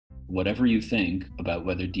whatever you think about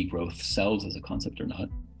whether degrowth sells as a concept or not,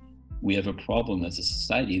 we have a problem as a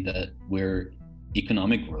society where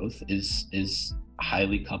economic growth is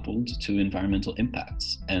highly coupled to environmental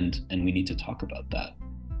impacts, and we need to talk about that.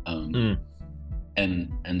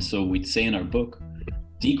 And so we'd say in our book,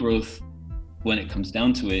 degrowth, when it comes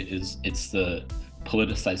down to it, it's the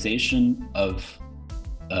politicization of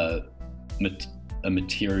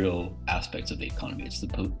material aspects of the economy. It's the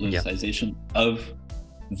politicization of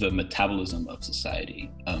the metabolism of society.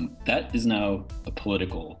 That is now a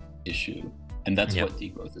political issue, and that's what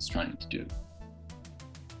degrowth is trying to do.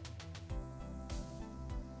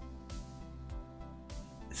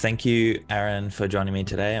 Thank you, Aaron, for joining me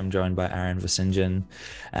today. I'm joined by Aaron Vosindjian,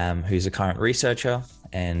 who's a current researcher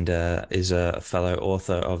and is a fellow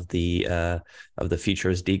author of the Future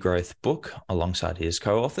is Degrowth book alongside his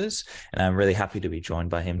co-authors. And I'm really happy to be joined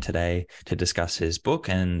by him today to discuss his book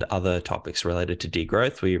and other topics related to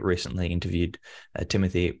degrowth. We recently interviewed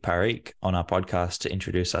Timothy Parikh on our podcast to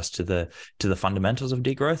introduce us to the fundamentals of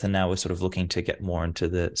degrowth. And now we're sort of looking to get more into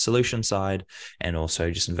the solution side and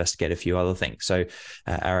also just investigate a few other things. So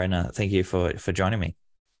Aaron, thank you for joining me.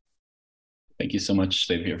 Thank you so much,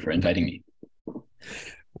 Xavier, for inviting me.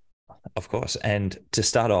 Of course. And to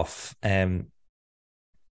start off, when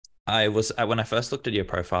I first looked at your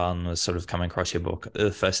profile and was sort of coming across your book,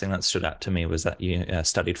 the first thing that stood out to me was that you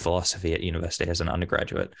studied philosophy at university as an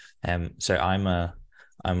undergraduate. So I'm a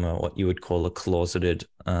what you would call a closeted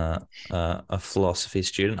a philosophy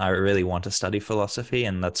student. I really want to study philosophy,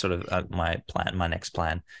 and that's sort of my next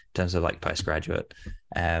plan in terms of like postgraduate.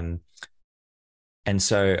 And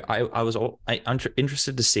so I was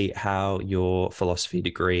interested to see how your philosophy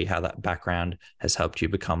degree, how that background has helped you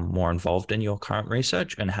become more involved in your current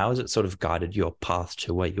research, and how has it sort of guided your path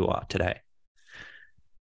to where you are today?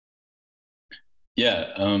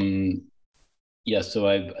 So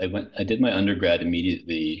I did my undergrad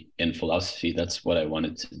immediately in philosophy. That's what I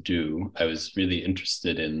wanted to do. I was really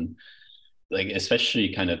interested in, like,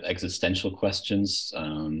 especially kind of existential questions,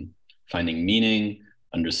 finding meaning,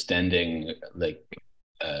 understanding like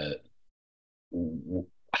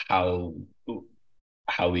how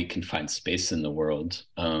we can find space in the world.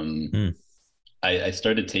 I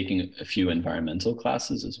started taking a few environmental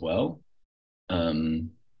classes as well,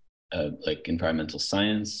 like environmental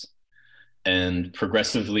science, and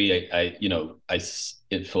progressively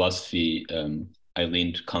in philosophy I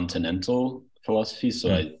leaned continental philosophy.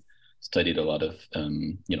 So I studied a lot of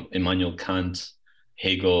Immanuel Kant,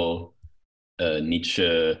 Hegel,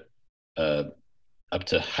 Nietzsche, up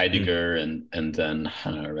to Heidegger, and then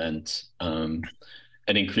Hannah Arendt. And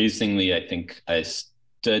increasingly, I think I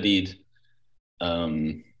studied,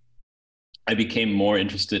 I became more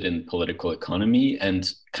interested in political economy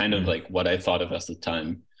and kind of like what I thought of as the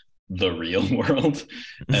time, the real world.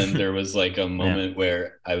 And there was like a moment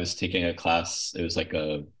where I was taking a class, it was like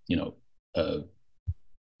a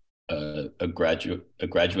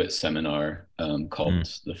graduate seminar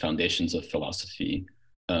called The Foundations of Philosophy.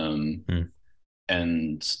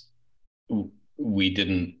 And we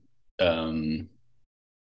didn't,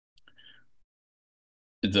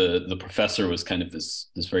 the professor was kind of this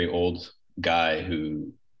very old guy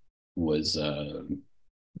who was,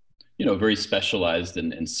 very specialized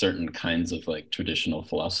in certain kinds of like traditional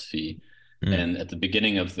philosophy. And at the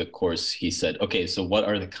beginning of the course, he said, okay, so what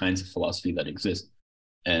are the kinds of philosophy that exist?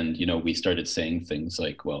 And, we started saying things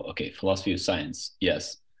like, well, okay, philosophy of science,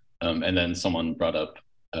 yes. And then someone brought up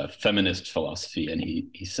feminist philosophy, and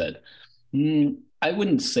he said, I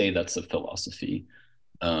wouldn't say that's a philosophy.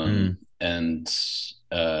 And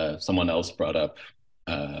someone else brought up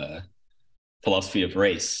philosophy of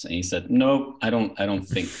race, and he said, no, I don't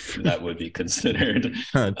think that would be considered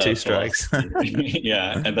two strikes.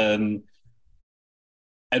 Yeah. And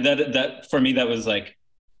that for me, that was like,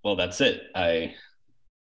 well, that's it.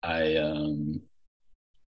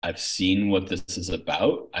 I've seen what this is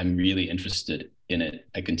about. I'm really interested in it.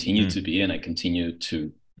 I continue to be, and I continue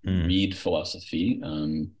to read philosophy.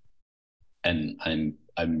 And I'm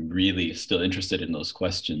really still interested in those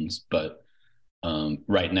questions. But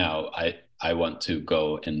right now, I want to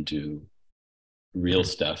go and do real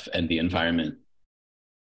stuff, and the environment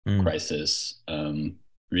crisis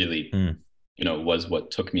really, was what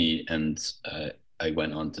took me. And I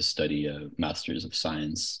went on to study a Master's of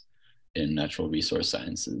Science in Natural Resource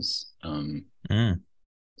Sciences.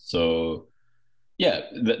 So yeah,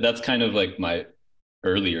 that's kind of like my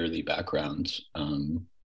early background, and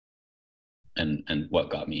what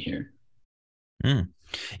got me here.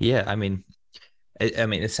 Yeah, I mean,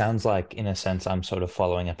 it sounds like, in a sense, I'm sort of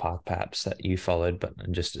following a path perhaps that you followed,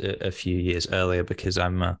 but just a few years earlier, because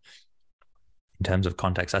I'm in terms of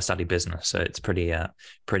context, I study business, so it's pretty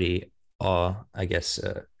I guess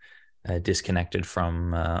disconnected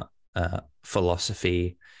from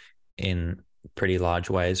philosophy in pretty large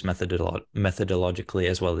ways, methodologically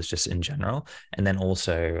as well as just in general, and then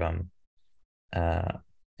also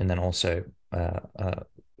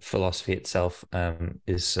philosophy itself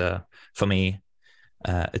is for me.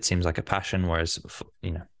 It seems like a passion, whereas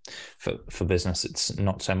for business, it's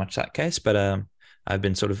not so much that case. But I've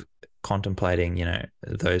been sort of contemplating,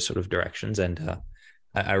 those sort of directions, and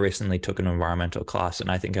I recently took an environmental class, and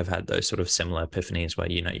I think I've had those sort of similar epiphanies where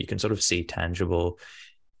you can sort of see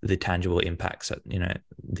the tangible impacts that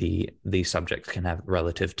these subjects can have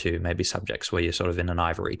relative to maybe subjects where you're sort of in an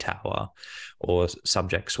ivory tower, or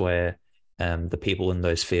subjects where the people in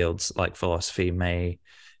those fields like philosophy may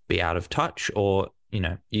be out of touch, or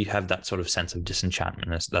you have that sort of sense of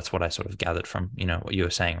disenchantment. That's what I sort of gathered from what you were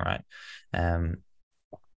saying, right?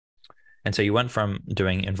 And so you went from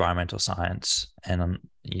doing environmental science, and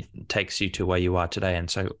it takes you to where you are today. And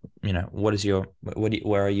so where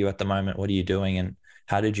are you at the moment? What are you doing, and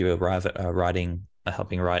how did you arrive at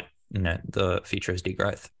helping write The Future is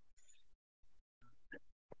Degrowth?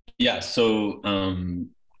 Yeah, so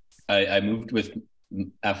I moved with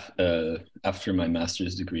after my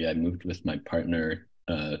master's degree. I moved with my partner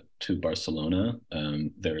to Barcelona.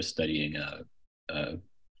 They were studying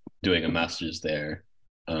doing a master's there,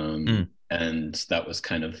 and that was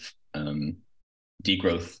kind of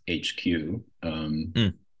Degrowth HQ.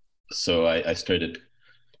 So I started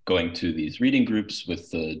going to these reading groups with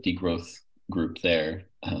the Degrowth group there,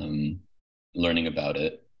 learning about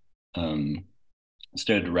it.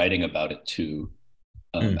 Started writing about it too,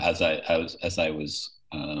 as I was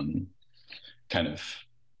kind of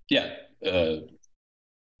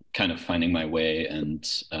finding my way,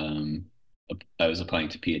 and I was applying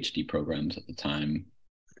to PhD programs at the time,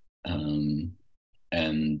 and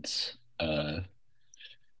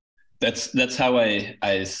that's how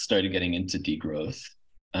I started getting into degrowth,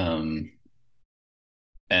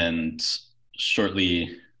 and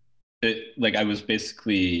shortly, I was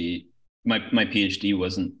basically my PhD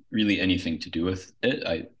wasn't really anything to do with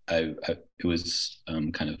it. It was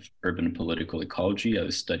kind of urban political ecology. I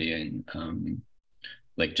was studying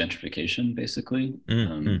gentrification, basically,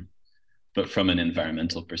 but from an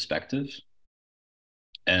environmental perspective.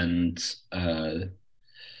 And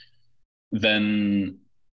then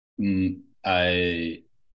I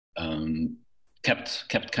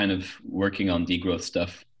kept kind of working on degrowth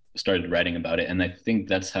stuff, started writing about it, and I think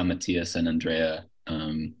that's how Matthias and Andrea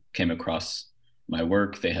came across my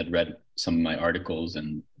work. They had read some of my articles,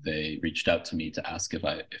 and they reached out to me to ask if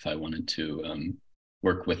I wanted to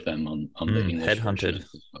work with them on the English version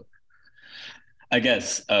of the book. I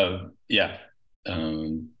guess, yeah.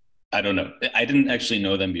 I don't know. I didn't actually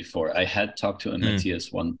know them before. I had talked to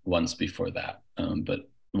Matthias once before that, but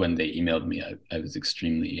when they emailed me, I was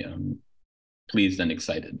extremely pleased and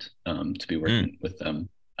excited to be working with them.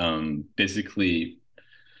 Basically,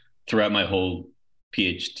 throughout my whole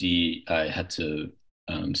PhD, I had to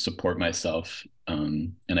support myself,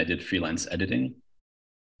 and I did freelance editing,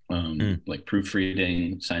 like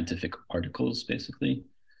proofreading scientific articles, basically.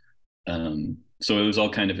 So it was all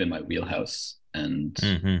kind of in my wheelhouse, and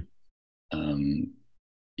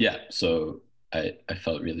yeah, so I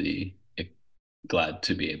felt really glad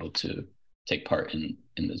to be able to take part in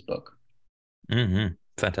this book.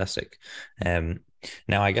 Fantastic.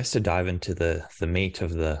 Now, I guess to dive into the meat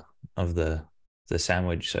of the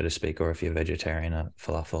sandwich, so to speak, or if you're vegetarian, or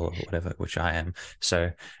falafel or whatever, which I am.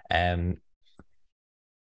 So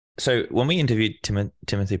when we interviewed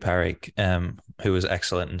Timothy Parikh, who was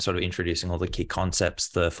excellent in sort of introducing all the key concepts,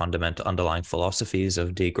 the fundamental underlying philosophies of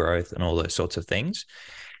degrowth and all those sorts of things,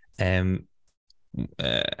 a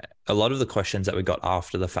lot of the questions that we got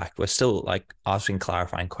after the fact were still like asking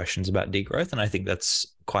clarifying questions about degrowth. And I think that's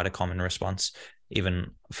quite a common response,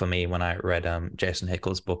 even for me, when I read Jason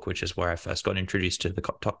Hickel's book, which is where I first got introduced to the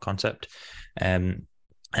top concept.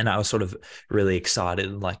 And I was sort of really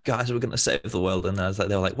excited, like, guys, we're going to save the world. And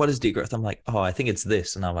they were like, what is degrowth? I'm like, oh, I think it's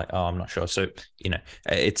this. And I'm like, oh, I'm not sure. So,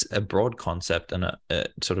 it's a broad concept, and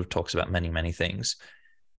it sort of talks about many, many things.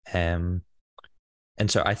 And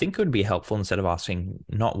so I think it would be helpful, instead of asking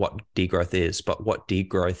not what degrowth is, but what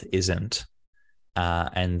degrowth isn't.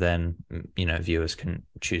 And then, viewers can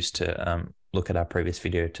choose to look at our previous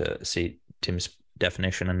video to see Tim's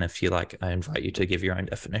definition. And if you like, I invite you to give your own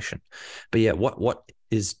definition. But yeah, what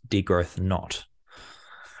is degrowth not?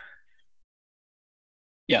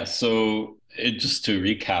 Yeah, so just to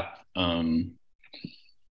recap,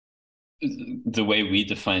 the way we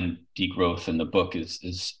define degrowth in the book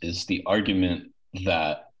is the argument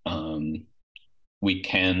that we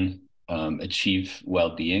can achieve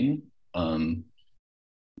well-being,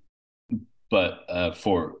 but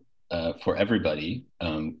for everybody,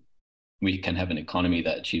 we can have an economy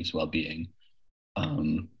that achieves well-being.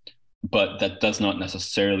 But that does not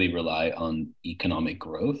necessarily rely on economic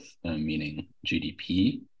growth, meaning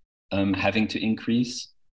GDP having to increase,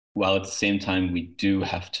 while at the same time we do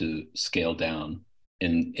have to scale down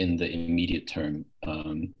in the immediate term,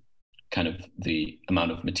 kind of the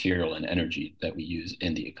amount of material and energy that we use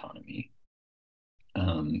in the economy.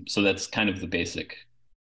 So that's kind of the basic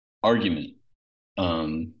argument.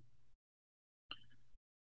 And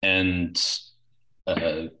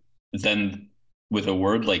then with a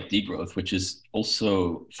word like degrowth, which is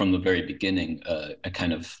also from the very beginning a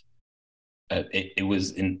kind of it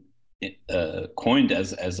was coined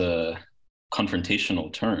as a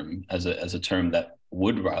confrontational term, as a term that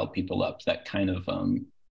would rile people up, that kind of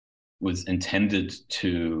was intended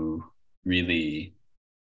to really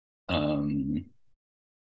be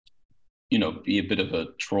a bit of a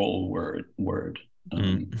troll word.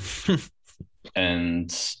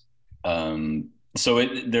 And so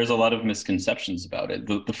there's a lot of misconceptions about it.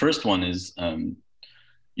 The first one is,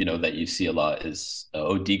 that you see a lot is,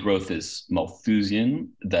 degrowth is Malthusian,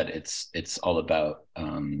 that it's all about,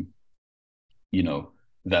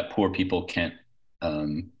 that poor people can't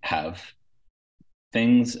have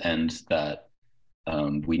things, and that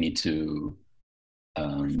we need to,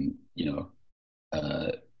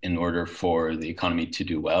 in order for the economy to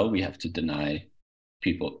do well, we have to deny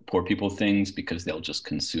poor people things because they'll just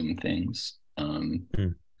consume things.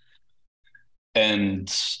 And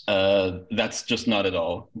that's just not at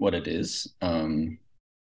all what it is.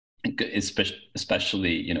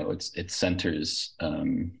 Especially, it centers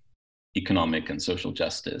economic and social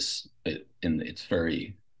justice in its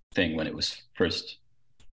very thing. When it was first,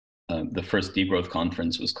 the first degrowth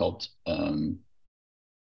conference was called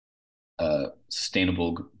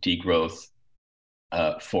Sustainable Degrowth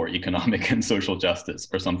for Economic and Social Justice,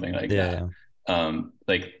 or something like that. Yeah.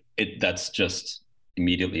 That's just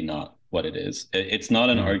immediately not what it is. It's not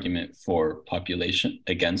an argument for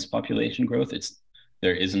against population growth.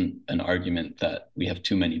 There isn't an argument that we have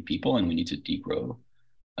too many people and we need to degrow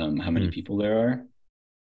how many people there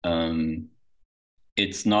are.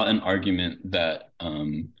 It's not an argument that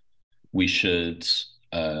we should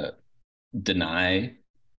deny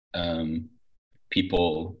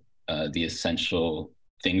people the essential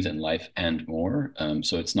things in life and more.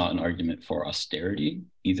 So it's not an argument for austerity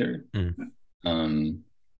either.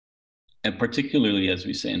 And particularly, as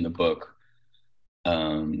we say in the book,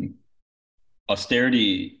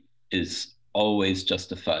 austerity is always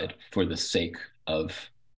justified for the sake of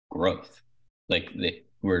growth.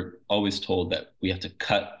 We're always told that we have to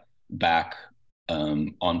cut back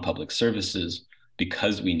on public services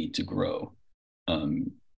because we need to grow.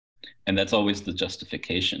 And that's always the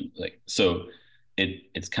justification. So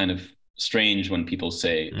it's kind of strange when people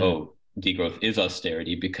say, oh, degrowth is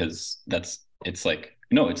austerity, because it's like,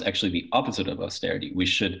 no, it's actually the opposite of austerity. We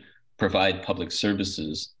should provide public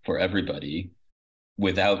services for everybody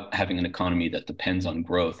without having an economy that depends on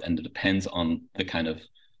growth and depends on the kind of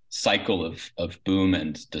cycle of boom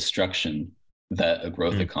and destruction that a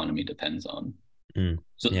growth economy depends on.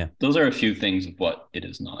 Those are a few things of what it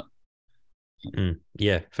is not.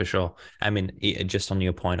 Yeah, for sure. I mean, just on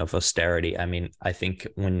your point of austerity, I mean, I think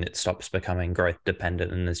when it stops becoming growth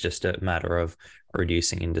dependent and it's just a matter of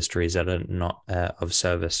reducing industries that are not of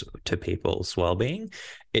service to people's well-being,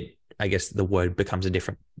 I guess the word becomes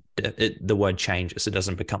the word changes. It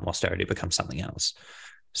doesn't become austerity, it becomes something else.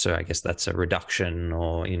 So I guess that's a reduction,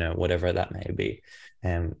 or, whatever that may be.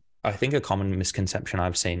 I think a common misconception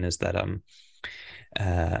I've seen is that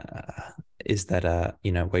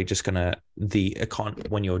we're just gonna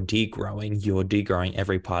when you're degrowing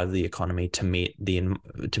every part of the economy to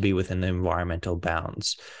be within the environmental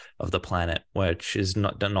bounds of the planet, which is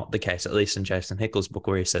not the case, at least in Jason Hickel's book,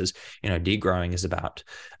 where he says, degrowing is about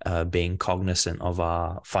being cognizant of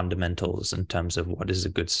our fundamentals in terms of what is a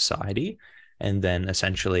good society, and then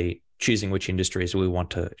essentially choosing which industries we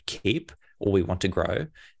want to keep or we want to grow,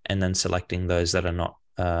 and then selecting those that are not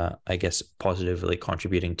positively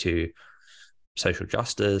contributing to social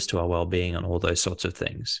justice, to our well-being, and all those sorts of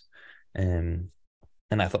things. And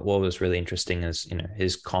I thought what was really interesting is,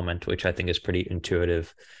 his comment, which I think is pretty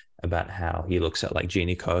intuitive, about how he looks at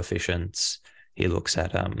Gini coefficients. He looks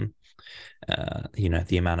at,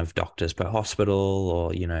 the amount of doctors per hospital,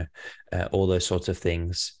 or, all those sorts of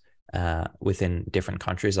things within different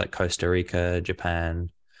countries like Costa Rica, Japan.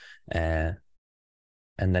 And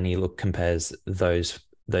then he compares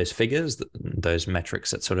those figures, those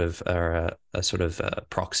metrics that sort of are a sort of a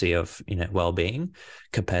proxy of, you know, well-being,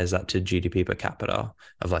 compares that to GDP per capita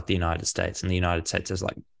of like the United States, and the United States is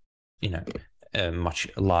like, you know, a much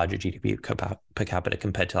larger GDP per capita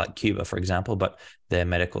compared to like Cuba, for example, but their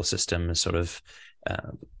medical system is sort of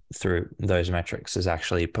through those metrics is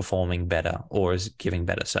actually performing better or is giving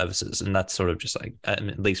better services. And that's sort of just like,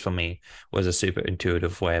 at least for me, was a super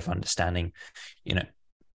intuitive way of understanding, you know,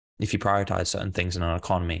 if you prioritize certain things in an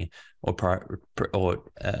economy or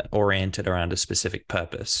oriented around a specific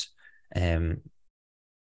purpose,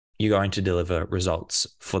 you're going to deliver results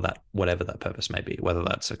for that, whatever that purpose may be, whether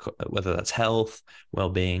that's health,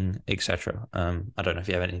 well-being, etc. I don't know if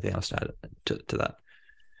you have anything else to add to that.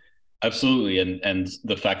 Absolutely, and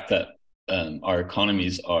the fact that our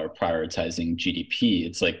economies are prioritizing GDP,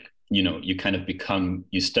 it's like, you know, you kind of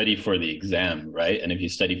you study for the exam, right? And if you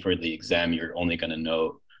study for the exam, you're only going to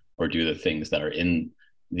know or do the things that are in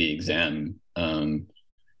the exam.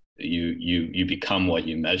 You become what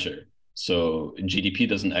you measure. So GDP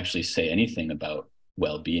doesn't actually say anything about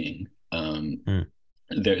well-being.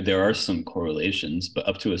 There are some correlations, but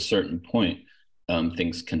up to a certain point,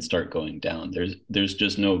 things can start going down. There's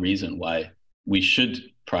just no reason why we should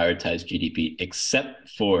prioritize GDP, except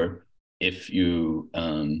for if you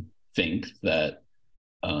think that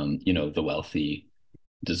you know, the wealthy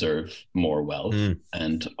deserve more wealth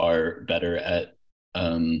and are better at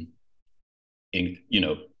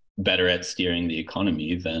better at steering the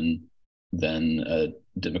economy than a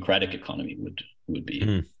democratic economy would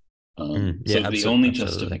be. So the only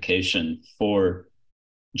justification for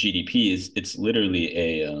GDP is it's literally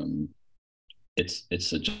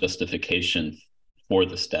it's a justification for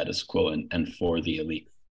the status quo and for the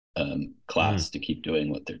elite class to keep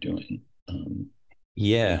doing what they're doing.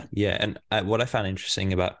 And what I found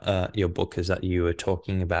interesting about your book is that you were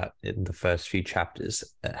talking about in the first few chapters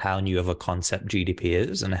how new of a concept GDP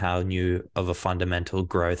is and how new of a fundamental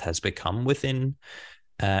growth has become within,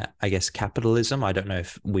 I guess, capitalism. I don't know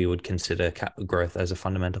if we would consider growth as a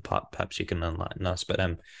fundamental part. Perhaps you can enlighten us. But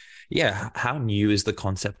how new is the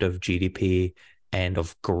concept of GDP and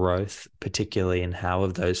of growth, particularly, and how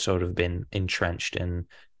have those sort of been entrenched in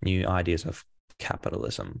new ideas of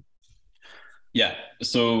capitalism? Yeah,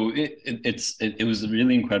 so it was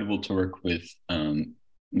really incredible to work with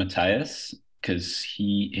Matthias, because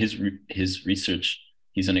his research,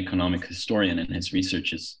 he's an economic historian, and his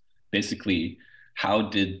research is basically how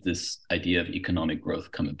did this idea of economic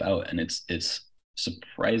growth come about, and it's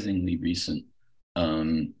surprisingly recent.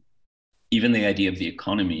 Even the idea of the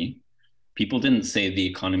economy, people didn't say the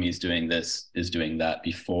economy is doing this, is doing that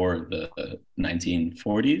before the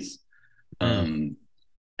 1940s, and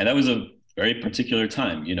that was a very particular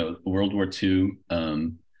time. You know, World War II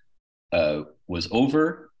was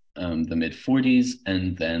over, the mid-40s,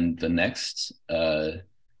 and then the next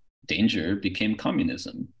danger became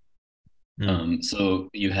communism. So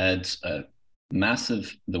you had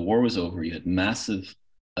the war was over, you had massive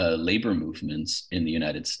labor movements in the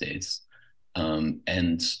United States,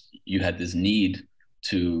 and you had this need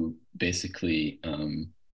to basically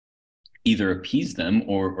either appease them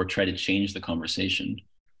or try to change the conversation.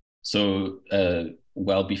 So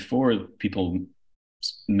while before people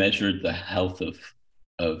measured the health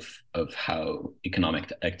of how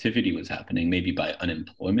economic activity was happening, maybe by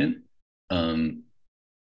unemployment,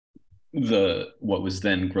 what was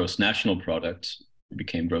then gross national product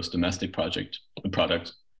became gross domestic product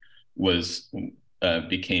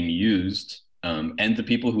became used, and the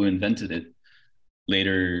people who invented it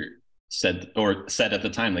later said at the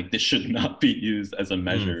time, like, this should not be used as a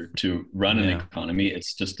measure to run an economy.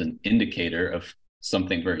 It's just an indicator of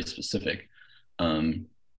something very specific. And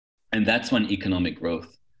that's when economic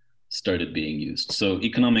growth started being used. So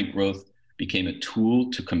economic growth became a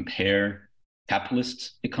tool to compare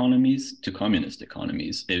capitalist economies to communist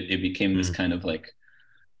economies. It became this kind of like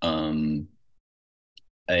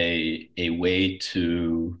a way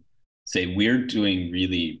to say we're doing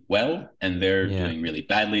really well and they're doing really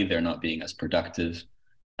badly. They're not being as productive.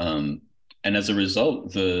 And as a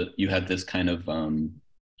result, you had this kind of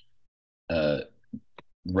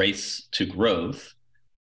race to growth,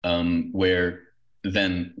 where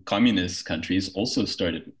then communist countries also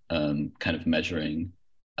started kind of measuring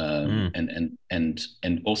and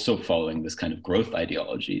also following this kind of growth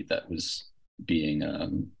ideology that was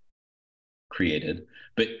being created.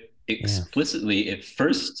 But explicitly, it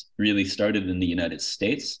first really started in the United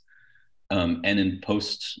States, and in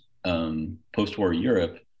post-war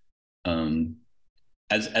Europe,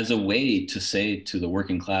 as a way to say to the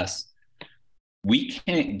working class, we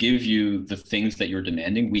can't give you the things that you're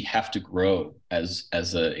demanding. We have to grow as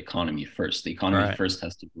an economy first. The economy Right. first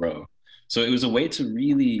has to grow. So it was a way to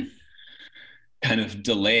really kind of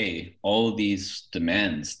delay all of these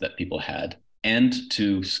demands that people had, and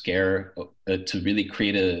to to really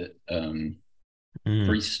create a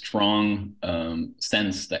very strong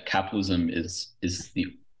sense that capitalism is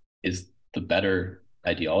the better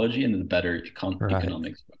ideology and the better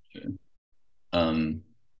economic structure.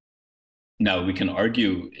 Now we can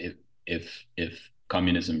argue if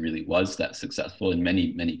communism really was that successful. In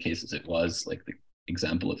many cases, it was, like the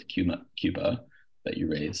example of Cuba that you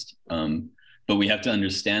raised. But we have to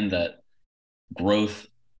understand that growth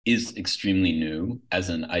is extremely new as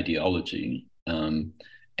an ideology,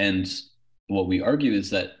 and what we argue is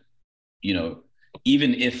that,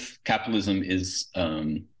 even if capitalism is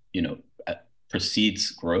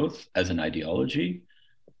precedes growth as an ideology,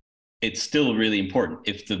 it's still really important.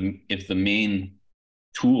 If the main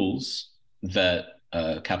tools that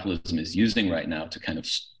capitalism is using right now to kind of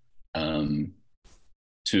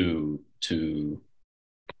to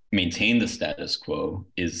maintain the status quo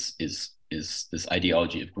is this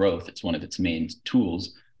ideology of growth, it's one of its main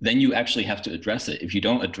tools, then you actually have to address it. If you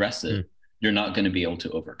don't address it, you're not going to be able to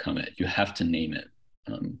overcome it. You have to name it.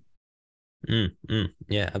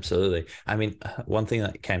 Yeah, absolutely. I mean, one thing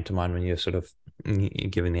that came to mind when you were sort of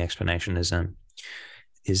giving the explanation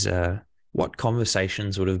is what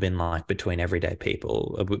conversations would have been like between everyday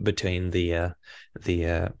people, between the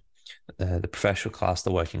professional class,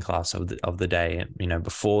 the working class of the day,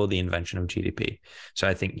 before the invention of GDP. So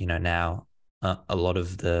I think now a lot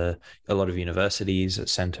of universities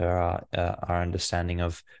center our understanding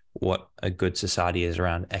of what a good society is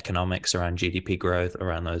around economics, around GDP growth,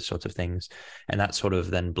 around those sorts of things, and that sort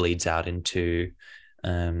of then bleeds out into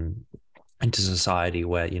society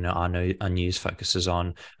where our news focuses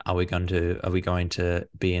on, are we going to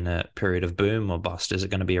be in a period of boom or bust? Is it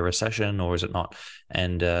going to be a recession or is it not?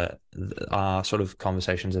 And our sort of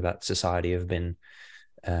conversations about society have been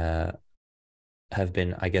I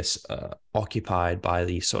guess occupied by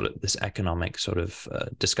the sort of this economic sort of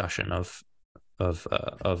discussion of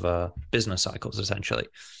business cycles, essentially.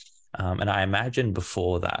 And I imagine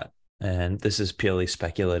before that, and this is purely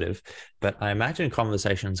speculative, but I imagine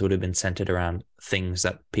conversations would have been centered around things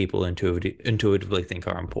that people intuitively think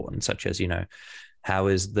are important, such as, how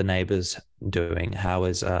is the neighbors doing? How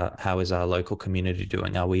is our local community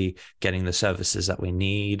doing? Are we getting the services that we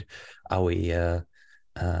need? Are we,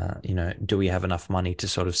 do we have enough money to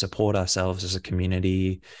sort of support ourselves as a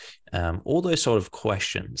community? All those sort of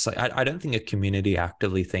questions. Like, I don't think a community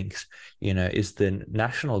actively thinks, is the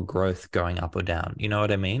national growth going up or down? You know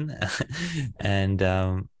what I mean? And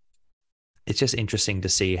it's just interesting to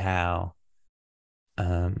see how,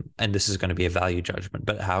 and this is going to be a value judgment,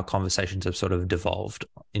 but how conversations have sort of devolved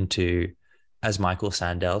into, as Michael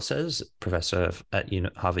Sandel says, professor at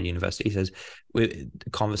Harvard University, says,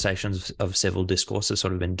 conversations of civil discourse have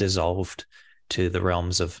sort of been dissolved to the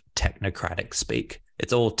realms of technocratic speak.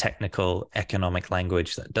 It's all technical economic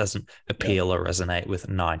language that doesn't appeal or resonate with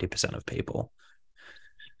 90% of people.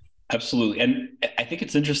 Absolutely. And I think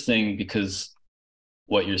it's interesting because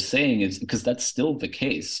what you're saying is, because that's still the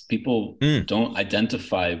case. People don't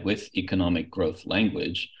identify with economic growth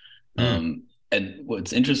language. And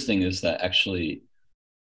what's interesting is that actually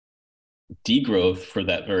degrowth, for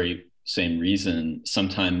that very same reason,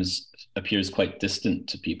 sometimes appears quite distant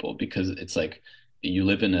to people, because it's like, you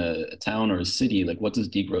live in a town or a city, like, what does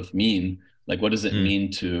degrowth mean? Like, what does it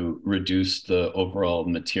mean to reduce the overall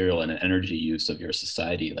material and energy use of your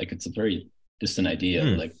society? Like, it's a very distant idea.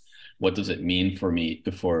 Like, what does it mean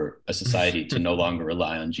for a society to no longer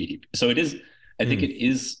rely on GDP? So it is, I think it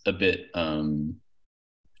is a bit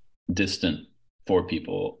distant for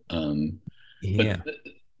people. But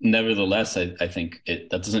nevertheless, I think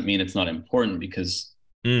that doesn't mean it's not important, because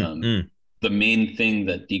the main thing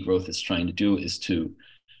that degrowth is trying to do is to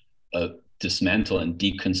dismantle and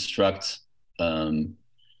deconstruct and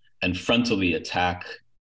frontally attack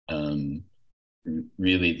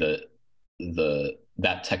really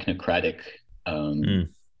that technocratic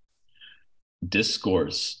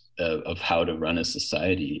discourse of how to run a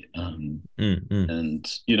society. And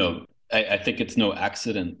I think it's no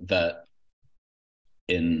accident that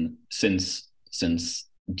since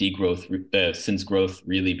growth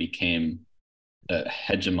really became a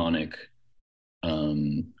hegemonic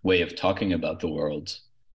way of talking about the world,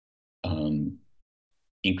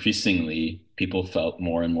 increasingly people felt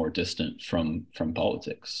more and more distant from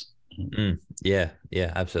politics. Yeah,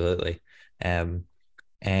 absolutely. And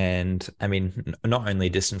I mean, not only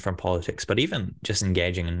distant from politics, but even just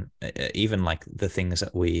engaging in even like the things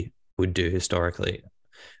that we would do historically,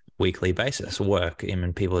 weekly basis work. I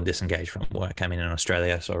mean, people are disengaged from work. I mean, in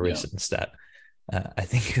Australia, I saw a recent stat. I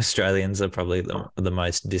think Australians are probably the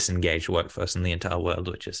most disengaged workforce in the entire world,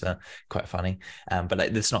 which is quite funny. But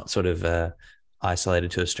it's not sort of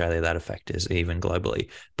isolated to Australia. That effect is even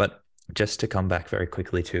globally. But just to come back very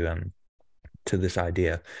quickly to this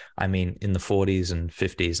idea, I mean, in the 40s and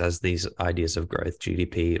 50s, as these ideas of growth,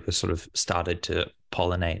 GDP was sort of started to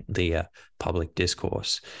pollinate the public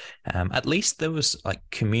discourse, at least there was like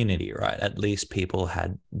community, right? At least people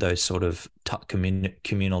had those sort of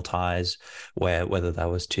communal ties, where whether that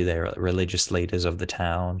was to their religious leaders of the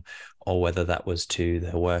town, or whether that was to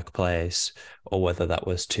their workplace, or whether that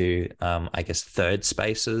was to, I guess, third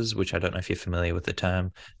spaces, which I don't know if you're familiar with the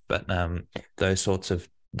term, but those sorts of,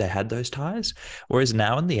 they had those ties. Whereas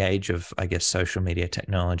now, in the age of, I guess, social media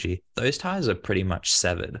technology, those ties are pretty much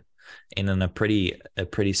severed in a pretty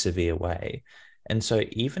severe way. And so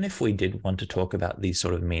even if we did want to talk about these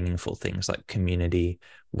sort of meaningful things like community,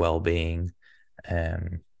 well-being,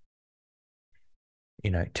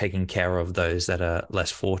 taking care of those that are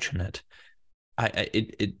less fortunate,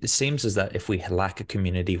 it seems as that if we lack a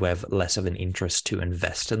community, we have less of an interest to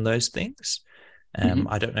invest in those things.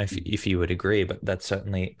 I don't know if you would agree, but that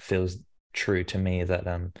certainly feels true to me, that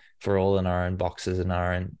for all in our own boxes and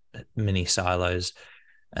our own mini silos,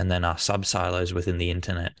 and then our sub silos within the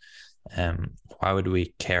internet, why would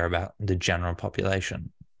we care about the general population?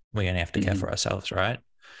 We only have to care for ourselves, right?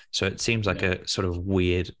 So it seems like a sort of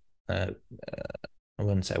weird, I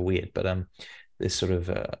wouldn't say weird, but this sort of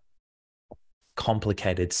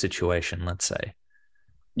complicated situation, let's say.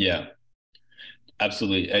 Yeah,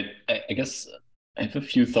 absolutely. I guess I have a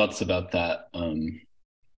few thoughts about that.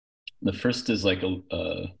 The first is like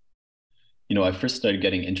I first started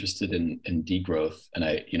getting interested in degrowth, and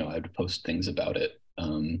I would post things about it.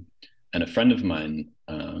 And a friend of mine,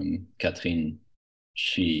 Catherine,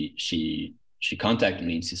 she contacted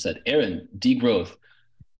me and she said, "Aaron, degrowth,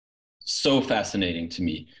 so fascinating to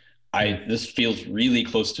me. This feels really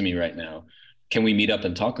close to me right now. Can we meet up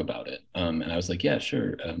and talk about it?" And I was like, "Yeah,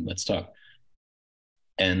 sure. Let's talk."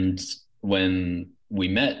 And when we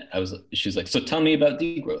met, she was like, "So tell me about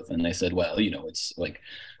degrowth." And I said, "Well, it's like,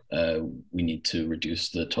 we need to reduce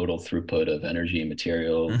the total throughput of energy and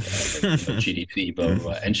material, GDP, blah, blah,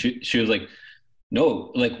 blah." And she was like,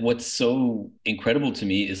 "No, like what's so incredible to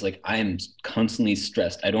me is like, I am constantly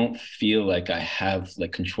stressed. I don't feel like I have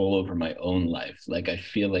like control over my own life. Like I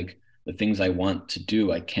feel like the things I want to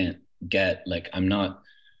do, I can't get. Like I'm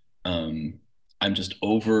just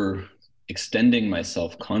over extending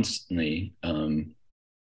myself constantly." And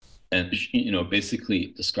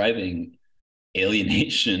basically describing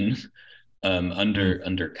alienation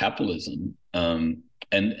under capitalism.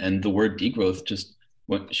 And the word degrowth, just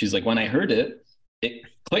she's like, when I heard it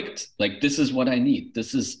clicked. Like, this is what I need.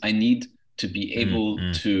 I need to be able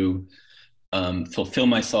to fulfill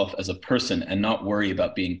myself as a person and not worry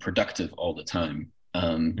about being productive all the time.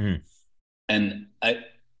 And I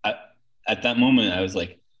at that moment, I was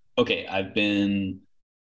like, okay, I've been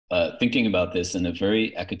thinking about this in a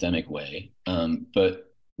very academic way.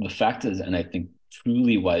 But the fact is, and I think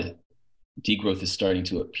truly why degrowth is starting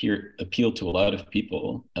to appeal to a lot of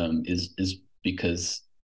people, is because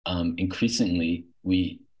increasingly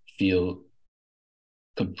we feel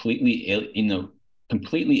completely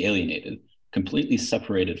alienated, completely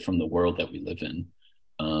separated from the world that we live in.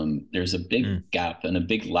 There's a big gap and a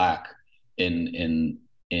big lack in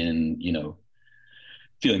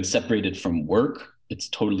feeling separated from work. It's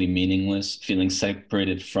totally meaningless. Feeling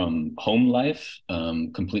separated from home life,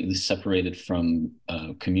 completely separated from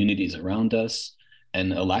communities around us,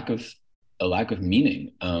 and a lack of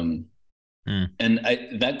meaning. And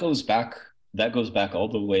that goes back all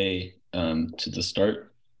the way to the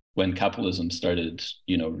start, when capitalism started,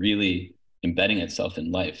 really embedding itself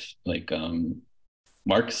in life. Like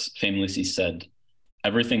Marx famously said,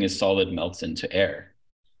 "Everything is solid melts into air."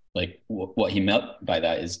 Like what he meant by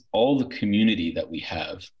that is all the community that we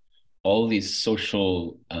have, all these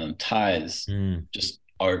social ties just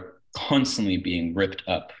are constantly being ripped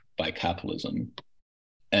up by capitalism.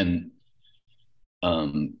 And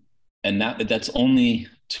that's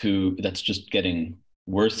just getting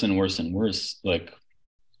worse and worse and worse. Like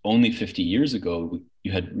only 50 years ago,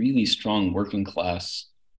 you had really strong working class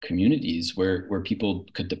communities where people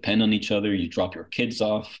could depend on each other. You drop your kids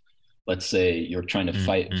off. Let's say you're trying to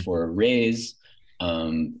fight for a raise.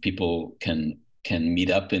 People can meet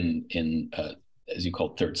up in as you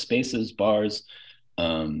call third spaces, bars.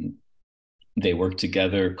 They work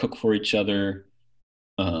together, cook for each other.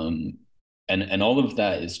 And all of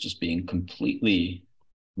that is just being completely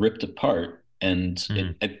ripped apart. And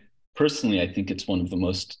personally, I think it's one of the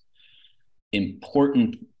most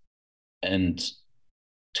important and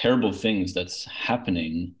terrible things that's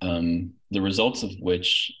happening, the results of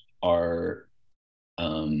which are,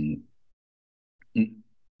 you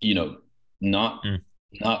know, not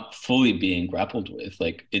not fully being grappled with.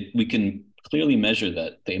 Like we can clearly measure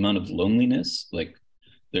that the amount of loneliness, like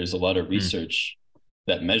there's a lot of research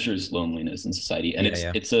that measures loneliness in society, and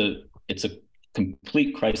it's a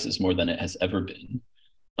complete crisis more than it has ever been.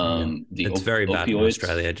 It's very bad in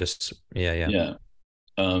Australia.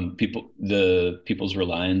 People's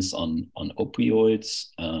reliance on opioids,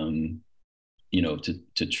 you know,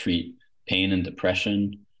 to treat pain and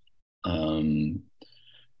depression, the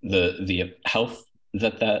health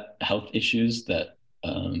issues that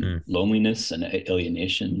loneliness and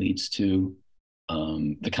alienation leads to,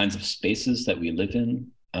 the kinds of spaces that we live in,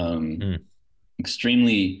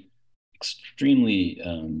 extremely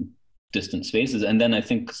distant spaces. And then I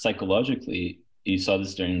think psychologically, you saw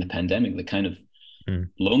this during the pandemic, the kind of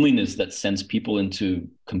loneliness that sends people into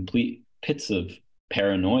complete pits of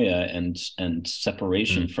paranoia and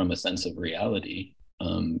separation from a sense of reality.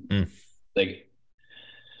 Like,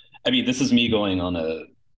 I mean, this is me going on a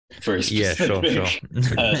very specific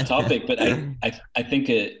topic, but I think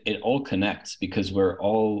it all connects, because we're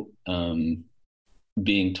all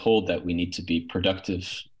being told that we need to be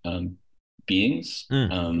productive beings.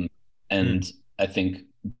 And I think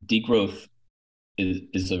degrowth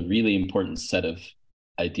is a really important set of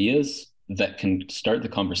ideas that can start the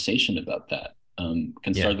conversation about that,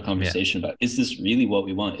 start the conversation about, is this really what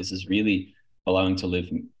we want? Is this really allowing us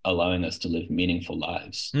to live meaningful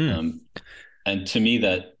lives? And to me,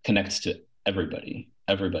 that connects to everybody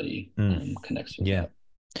connects with that.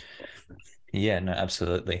 Yeah, no,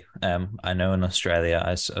 absolutely. I know in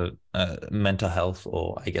Australia, mental health,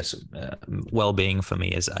 or I guess well-being for me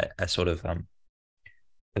is a sort of a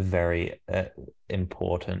very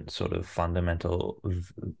important sort of fundamental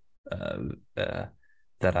that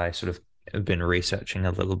I sort of have been researching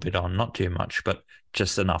a little bit on, not too much, but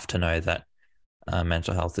just enough to know that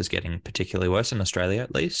mental health is getting particularly worse in Australia,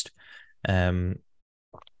 at least. I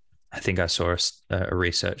think I saw a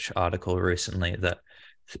research article recently that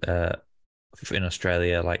in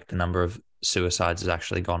Australia, like the number of suicides has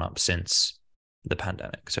actually gone up since the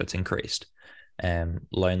pandemic, so it's increased.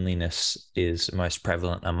 Loneliness is most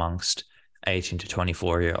prevalent amongst 18 to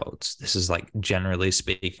 24-year-olds. This is, like, generally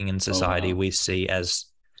speaking in society, we see as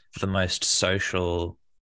the most social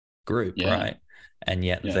group, right? And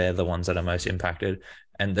yet they're the ones that are most impacted.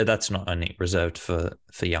 And that's not only reserved for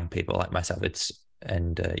young people like myself,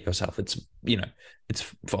 and yourself. It's, you know, it's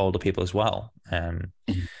for older people as well.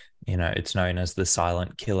 You know, it's known as the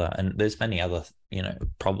silent killer, and there's many other, you know,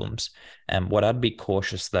 problems. And what I'd be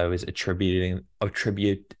cautious though is attributing God,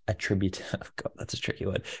 that's a tricky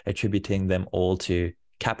word, attributing them all to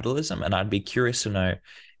capitalism. And I'd be curious to know,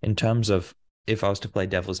 in terms of, if I was to play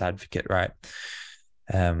devil's advocate, right?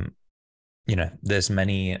 You know, there's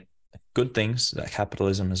many good things that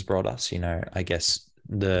capitalism has brought us. You know, I guess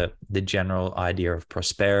the general idea of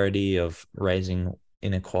prosperity, of raising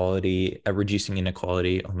inequality, reducing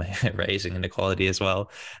inequality, or raising inequality as well.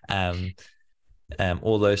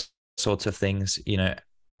 All those sorts of things. You know,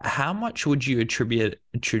 how much would you attribute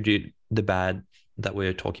the bad that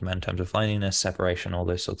we're talking about in terms of loneliness, separation, all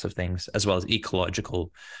those sorts of things, as well as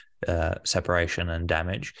ecological separation and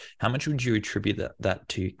damage? How much would you attribute that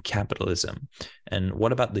to capitalism? And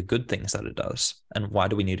what about the good things that it does? And why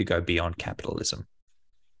do we need to go beyond capitalism?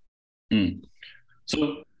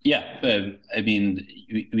 So I mean,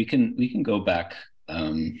 we can go back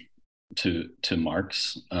to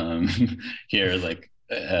Marx here. Like,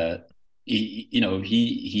 you know,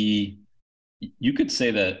 you could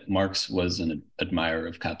say that Marx was an admirer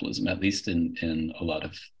of capitalism, at least in a lot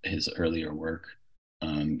of his earlier work.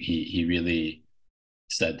 He really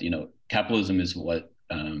said, you know, capitalism is what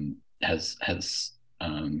has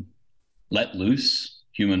let loose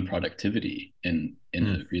human productivity in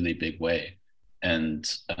a really big way, and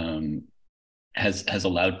has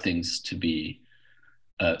allowed things to be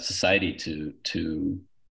society to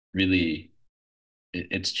really,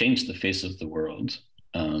 it's changed the face of the world,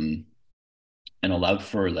 and allowed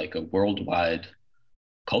for, like, a worldwide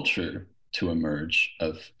culture to emerge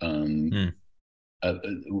of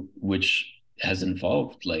which has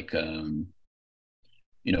involved, like, you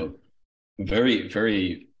know, very,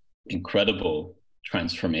 very incredible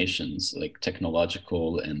transformations, like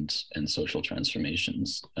technological and social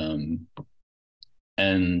transformations.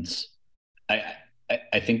 And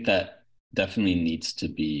I think that definitely needs to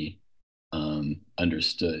be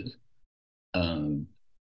understood.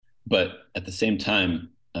 But at the same time,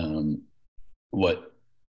 what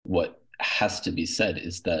what has to be said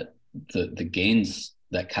is that the gains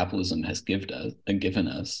that capitalism has given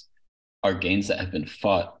us are gains that have been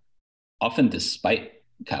fought often despite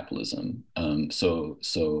capitalism.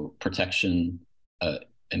 So protection,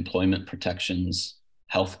 employment protections,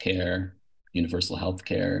 healthcare, universal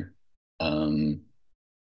healthcare.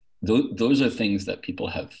 Those are things that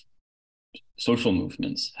social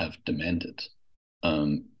movements have demanded,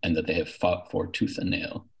 and that they have fought for tooth and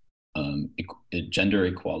nail. Gender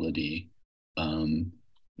equality.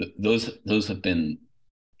 Those have been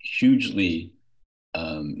hugely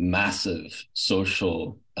massive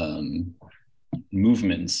social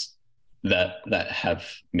movements that have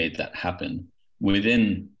made that happen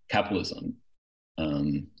within capitalism,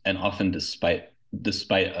 and often despite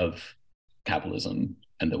of capitalism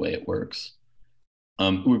and the way it works.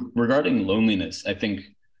 Regarding loneliness, I think,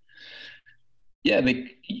 I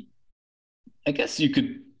guess you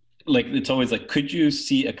could, it's always like, could you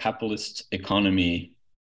see a capitalist economy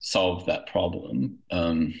solve that problem?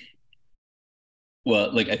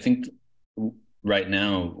 Well, I think right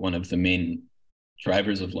now, one of the main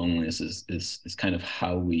drivers of loneliness is kind of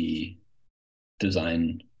how we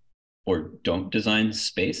design or don't design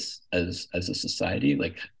space as a society,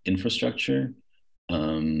 like infrastructure.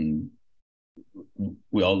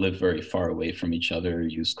 We all live very far away from each other,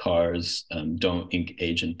 use cars, don't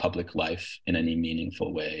engage in public life in any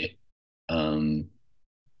meaningful way.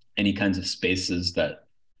 Any kinds of spaces that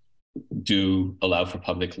do allow for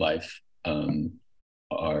public life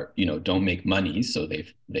are, don't make money, so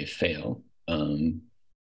they fail,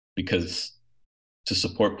 because to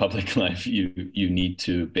support public life, you need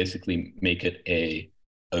to basically make it a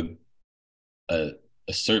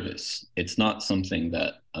service. It's not something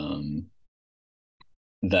that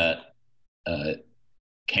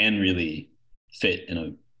can really fit in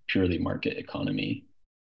a purely market economy.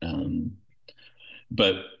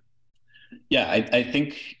 But yeah, I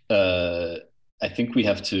think we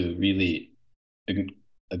have to really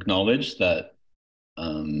acknowledge that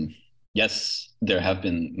yes, there have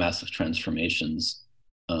been massive transformations,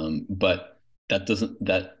 but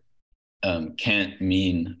that can't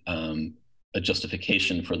mean a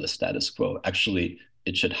justification for the status quo. Actually,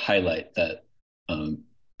 it should highlight that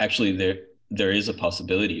actually there is a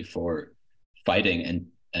possibility for fighting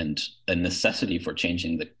and a necessity for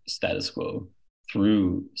changing the status quo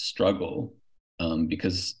through struggle,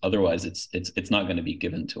 because otherwise it's not going to be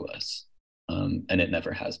given to us, and it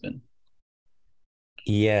never has been.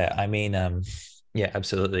 Yeah, I mean, yeah,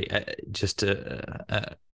 absolutely. I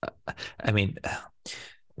mean,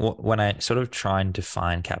 when I sort of try and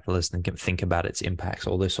define capitalism and think about its impacts,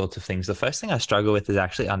 all those sorts of things, the first thing I struggle with is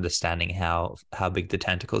actually understanding how big the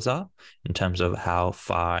tentacles are in terms of how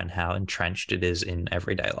far and how entrenched it is in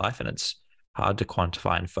everyday life. And it's hard to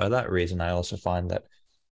quantify. And for that reason, I also find that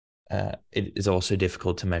it is also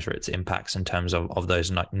difficult to measure its impacts in terms of those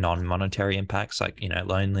non-monetary impacts, like,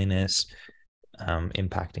 loneliness,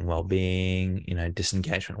 impacting well-being,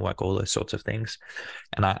 disengagement work, all those sorts of things.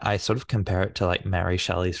 And I sort of compare it to like Mary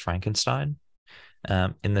Shelley's Frankenstein,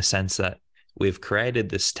 in the sense that we've created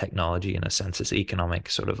this technology, in a sense, this economic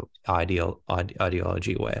sort of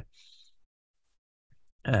ideology where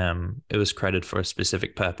it was created for a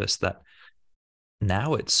specific purpose that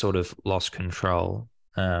now it's sort of lost control.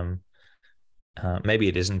 Maybe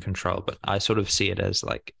it is in control, but I sort of see it as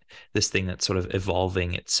like this thing that's sort of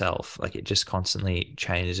evolving itself. Like it just constantly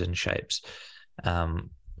changes and shapes. And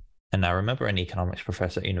I remember an economics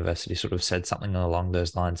professor at university sort of said something along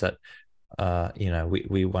those lines that,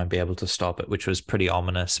 we won't be able to stop it, which was pretty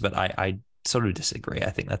ominous, but I sort of disagree.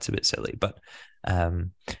 I think that's a bit silly, but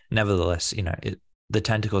nevertheless, the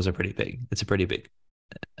tentacles are pretty big. It's a pretty big.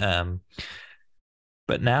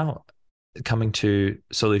 But now, coming to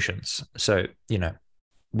solutions. So,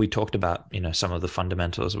 we talked about, some of the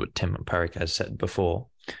fundamentals what Tim Perrick has said before.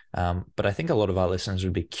 But I think a lot of our listeners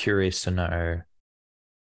would be curious to know,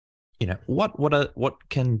 what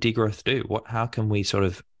can degrowth do? How can we sort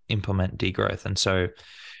of implement degrowth? And so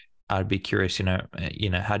I'd be curious,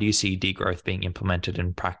 how do you see degrowth being implemented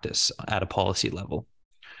in practice at a policy level?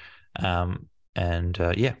 Yeah.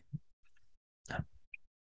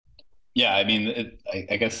 Yeah, I mean,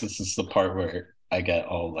 I guess this is the part where I get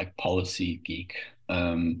all like policy geek. But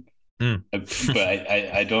I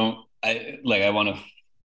want to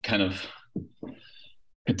kind of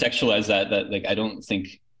contextualize that like I don't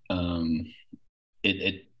think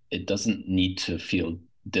it doesn't need to feel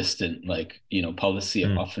distant. Like, policy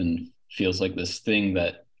often feels like this thing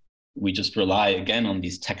that we just rely again on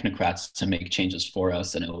these technocrats to make changes for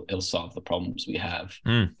us, and it'll solve the problems we have.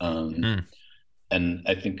 And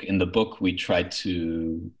I think in the book, we try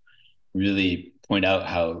to really point out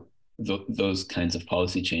how those kinds of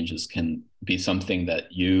policy changes can be something that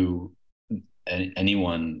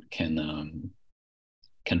anyone can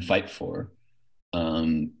fight for.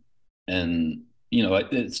 And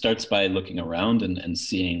it starts by looking around and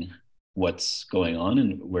seeing what's going on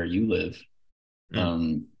and where you live.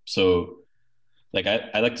 So like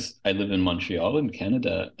I live in Montreal in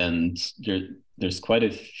Canada, and there's quite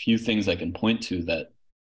a few things I can point to that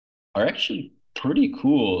are actually pretty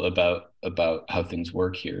cool about how things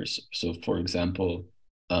work here. So for example,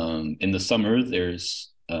 in the summer,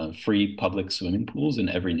 there's free public swimming pools in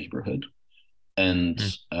every neighborhood. And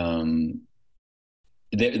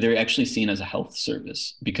they're actually seen as a health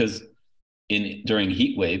service, because during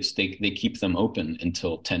heat waves, they keep them open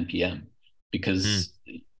until 10 p.m. because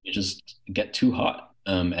you just get too hot.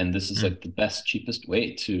 And this is like the best, cheapest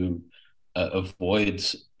way to avoid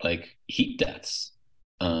like heat deaths.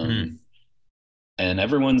 And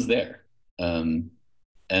everyone's there. And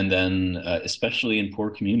then especially in poor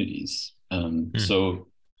communities. So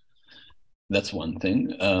that's one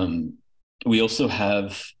thing. We also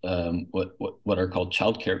have what are called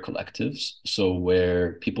childcare collectives. So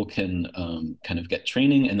where people can kind of get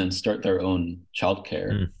training and then start their own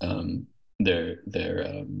childcare. And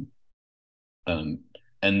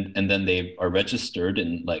then they are registered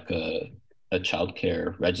in like a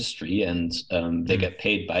childcare registry, and they get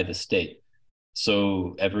paid by the state.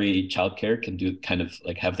 So every childcare can do kind of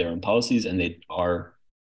like have their own policies, and they are,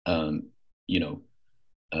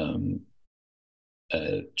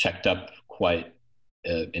 checked up quite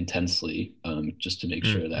intensely, just to make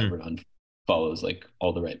sure that everyone follows like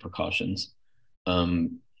all the right precautions.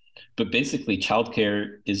 But basically,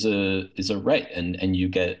 childcare is a right, and you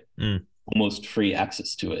get almost free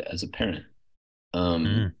access to it as a parent.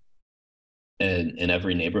 And in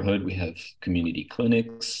every neighborhood, we have community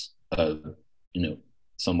clinics.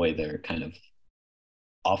 Some way they're kind of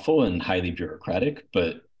awful and highly bureaucratic,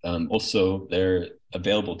 but also they're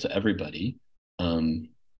available to everybody.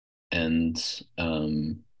 And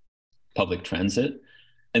public transit.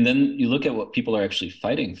 And then you look at what people are actually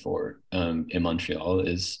fighting for in Montreal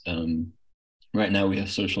is right now we have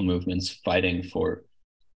social movements fighting for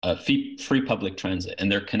free public transit,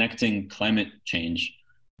 and they're connecting climate change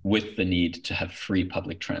with the need to have free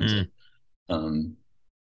public transit. And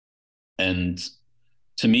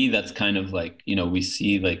to me, that's kind of like, we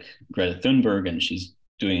see like Greta Thunberg, and she's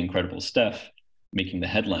doing incredible stuff, making the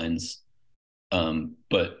headlines.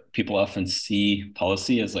 But people often see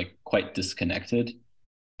policy as like quite disconnected,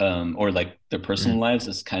 or like their personal lives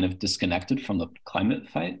as kind of disconnected from the climate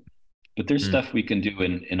fight. But there's stuff we can do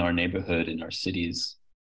in our neighborhood, in our cities,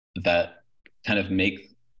 that kind of make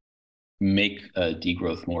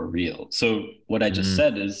degrowth more real. So what I just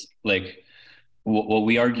said is like what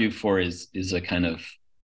we argue for is a kind of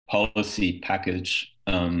policy package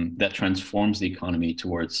that transforms the economy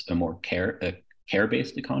towards a more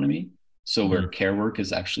care-based economy. So where care work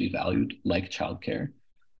is actually valued, like childcare.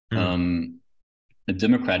 A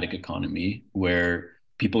democratic economy where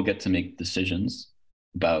people get to make decisions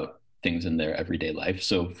about things in their everyday life.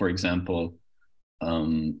 So for example,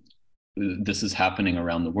 this is happening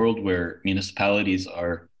around the world where municipalities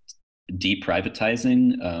are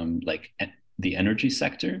deprivatizing like the energy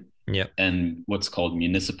sector, and what's called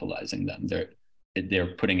municipalizing them.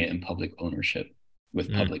 They're putting it in public ownership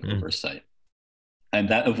with public oversight. And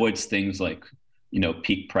that avoids things like,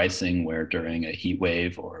 peak pricing, where during a heat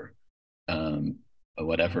wave or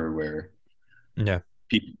whatever, where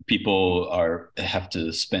people have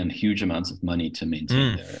to spend huge amounts of money to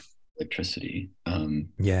maintain their electricity.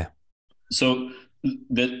 So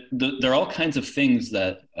there are all kinds of things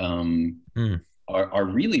that are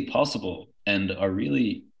really possible and are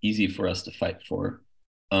really easy for us to fight for.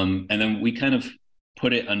 And then we kind of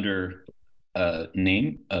put it under a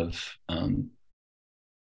name of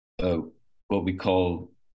what we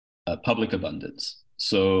call public abundance.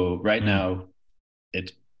 So right now,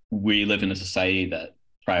 we live in a society that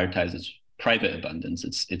prioritizes private abundance.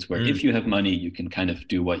 It's where if you have money, you can kind of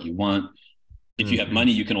do what you want. If you have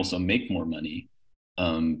money, you can also make more money.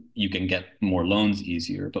 You can get more loans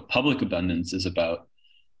easier. But public abundance is about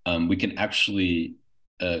we can actually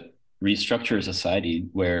restructure a society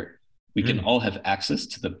where we can all have access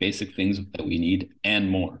to the basic things that we need and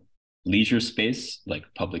more. Leisure space, like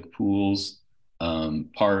public pools,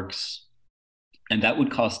 parks, and that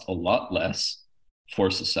would cost a lot less for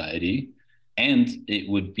society, and it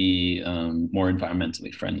would be more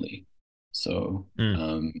environmentally friendly. So,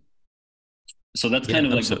 so that's kind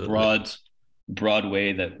of like the broad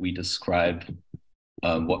way that we describe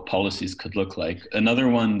what policies could look like. Another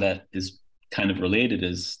one that is kind of related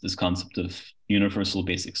is this concept of universal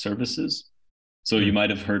basic services. So you might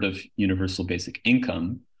have heard of universal basic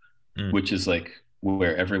income, which is like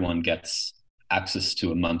where everyone gets access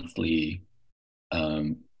to a monthly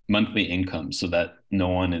income, so that no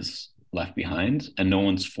one is left behind and no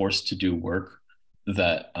one's forced to do work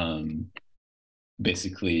that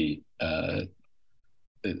basically so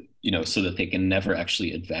that they can never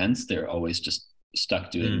actually advance. They're always just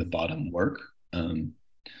stuck doing the bottom work.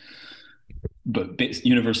 But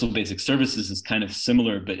universal basic services is kind of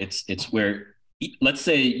similar, but it's where, let's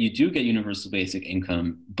say you do get universal basic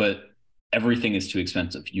income, but everything is too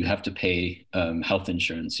expensive. You have to pay health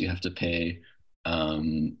insurance, you have to pay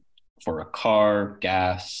for a car,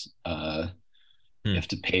 gas, you have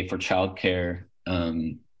to pay for childcare.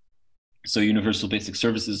 So universal basic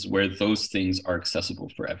services where those things are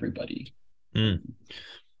accessible for everybody.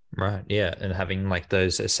 Right. Yeah. And having like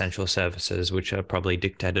those essential services, which are probably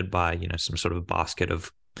dictated by, some sort of basket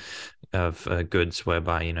of goods,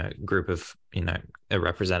 whereby, a group of, a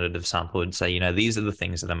representative sample would say, these are the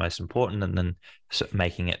things that are most important, and then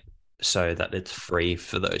making it so that it's free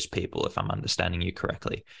for those people, if I'm understanding you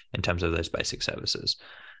correctly, in terms of those basic services.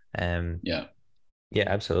 Yeah,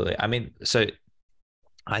 absolutely. I mean, so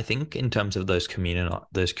I think in terms of those communal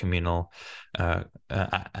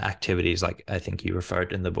activities, like I think you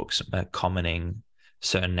referred in the books, commoning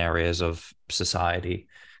certain areas of society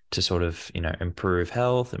to sort of, improve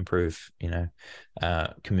health, improve,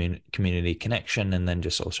 community connection, and then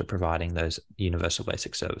just also providing those universal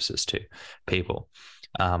basic services to people.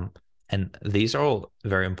 And these are all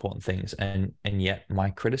very important things. And yet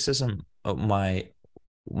my criticism,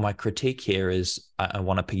 my critique here is, I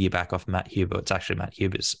want to piggyback off Matt Huber. It's actually Matt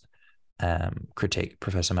Huber's critique,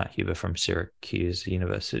 Professor Matt Huber from Syracuse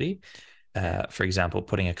University. For example,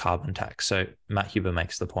 putting a carbon tax. So Matt Huber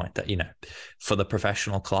makes the point that, for the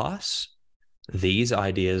professional class, these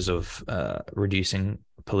ideas of reducing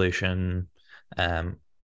pollution and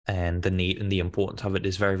the need and the importance of it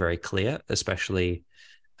is very, very clear, especially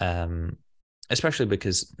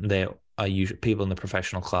because there are usually people in the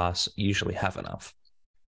professional class usually have enough,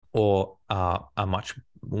 or are much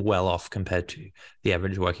well off compared to the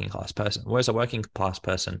average working class person. Whereas a working class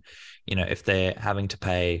person, if they're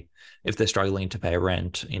struggling to pay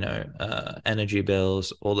rent, energy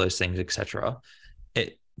bills, all those things, etc.,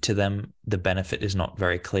 to them, the benefit is not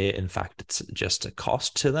very clear. In fact, it's just a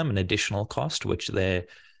cost to them, an additional cost, which they're,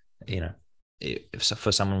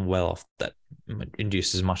 for someone well off, that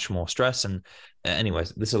induces much more stress. And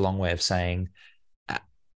anyways, this is a long way of saying,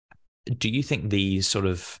 do you think these sort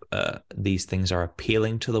of these things are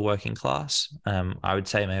appealing to the working class? I would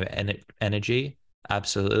say maybe energy,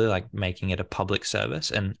 absolutely, like making it a public service.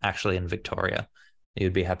 And actually in Victoria,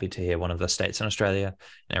 you'd be happy to hear one of the states in Australia,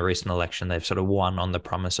 in a recent election, they've sort of won on the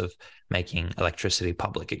promise of making electricity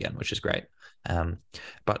public again, which is great.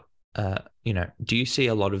 But do you see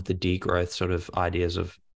a lot of the degrowth sort of ideas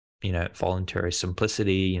of, voluntary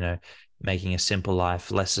simplicity, making a simple life,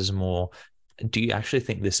 less is more? Do you actually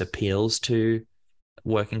think this appeals to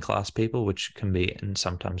working class people, which can be in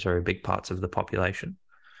sometimes very big parts of the population?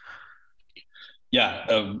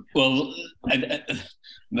 Yeah, well,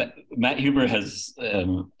 Matt Huber has,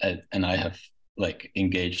 and I have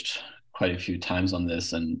engaged quite a few times on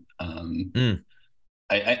this, and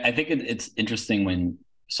I think it's interesting when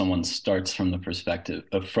someone starts from the perspective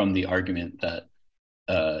of, from the argument that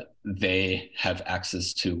they have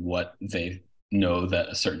access to what they know that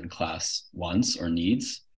a certain class wants or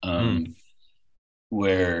needs,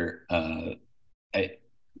 where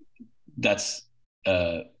that's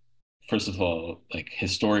first of all,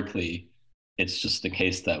 historically, it's just the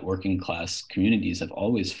case that working class communities have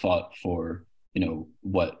always fought for,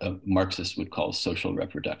 what a Marxist would call social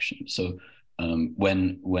reproduction. So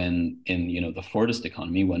when in the Fordist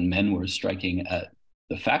economy, when men were striking at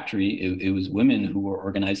the factory, it was women who were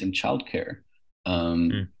organizing childcare.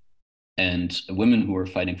 And women who were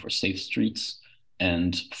fighting for safe streets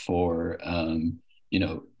and for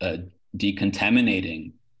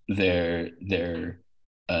decontaminating their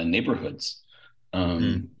neighborhoods.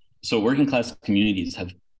 So working class communities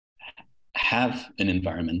have an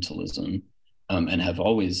environmentalism and have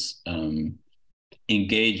always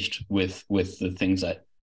engaged with the things that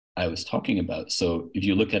I was talking about. So if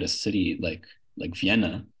you look at a city like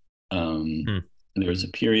Vienna, there was a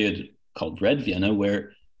period called Red Vienna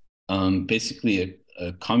where basically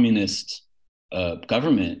a communist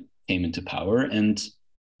government came into power, and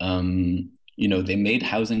they made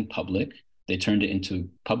housing public. They turned it into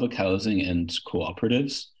public housing and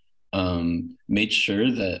cooperatives, made sure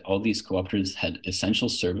that all these cooperatives had essential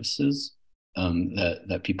services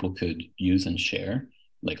that people could use and share,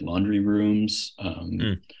 like laundry rooms,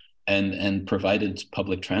 and provided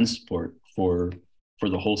public transport for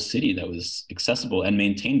the whole city that was accessible and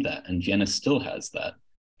maintained that. And Vienna still has that.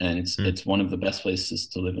 And it's one of the best places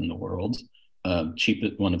to live in the world.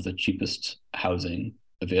 One of the cheapest housing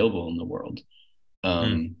available in the world.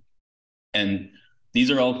 And these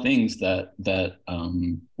are all things that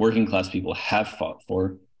working class people have fought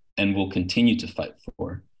for and will continue to fight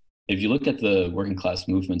for. If you look at the working class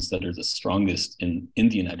movements that are the strongest in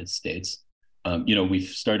the United States, we've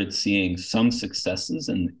started seeing some successes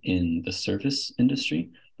in the service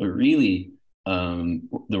industry, but really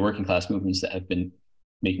the working class movements that have been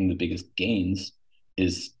making the biggest gains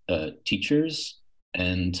is teachers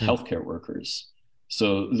and healthcare workers.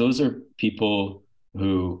 So those are people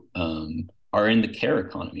who are in the care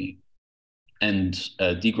economy, and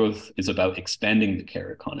degrowth is about expanding the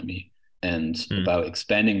care economy and about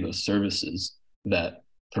expanding those services that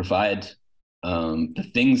provide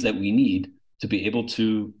the things that we need to be able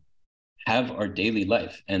to have our daily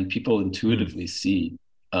life. And people intuitively see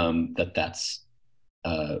that's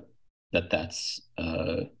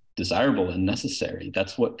desirable and necessary.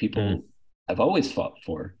 That's what people have always fought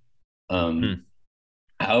for.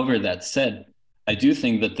 However, that said, I do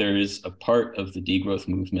think that there is a part of the degrowth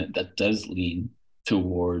movement that does lean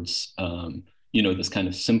towards, this kind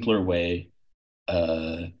of simpler way,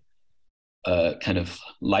 kind of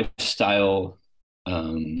lifestyle,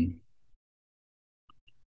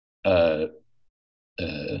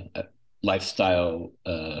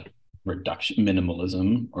 reduction,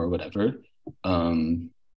 minimalism, or whatever.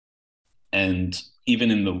 And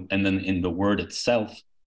even in the word itself,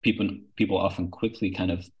 people often quickly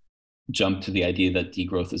kind of jump to the idea that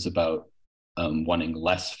degrowth is about wanting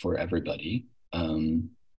less for everybody.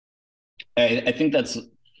 I think that's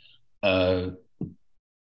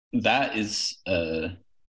that is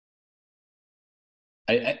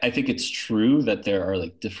I think it's true that there are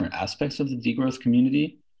like different aspects of the degrowth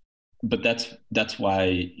community, but that's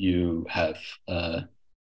why you have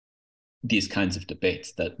these kinds of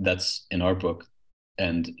debates. That's in our book,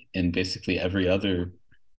 and in basically every other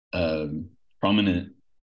prominent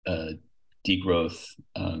degrowth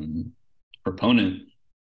proponent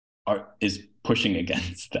is pushing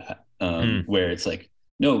against that, where it's like,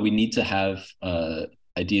 no, we need to have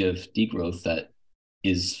idea of degrowth that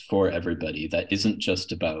is for everybody, that isn't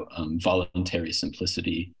just about voluntary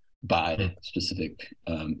simplicity by specific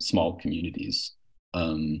small communities.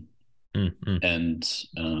 And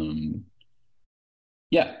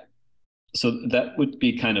yeah, so that would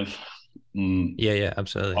be kind of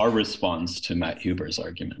absolutely our response to Matt Huber's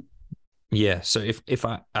argument. Yeah. So if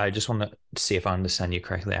I just want to see if I understand you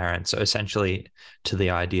correctly, Aaron. So essentially to the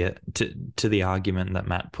idea, to the argument that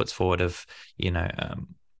Matt puts forward of,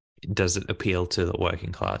 does it appeal to the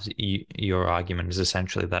working class? Your argument is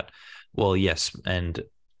essentially that, well, yes. And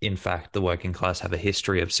in fact, the working class have a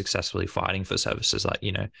history of successfully fighting for services like,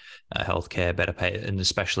 healthcare, better pay, and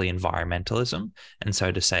especially environmentalism. And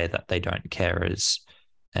so to say that they don't care is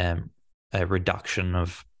a reduction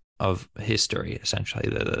of history, essentially.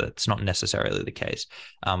 That's not necessarily the case.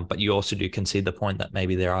 But you also do concede the point that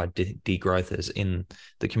maybe there are degrowthers in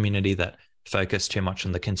the community that focus too much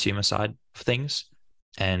on the consumer side of things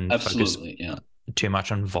and absolutely, focus too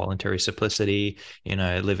much on voluntary simplicity,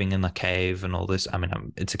 living in the cave and all this. I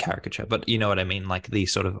mean, it's a caricature, but you know what I mean? Like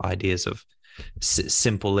these sort of ideas of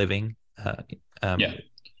simple living.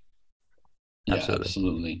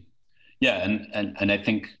 Absolutely. Yeah. And I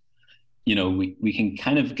think, we can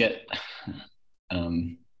kind of get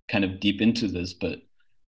kind of deep into this, but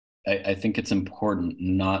I think it's important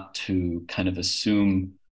not to kind of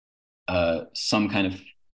assume some kind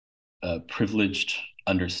of privileged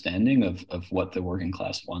understanding of what the working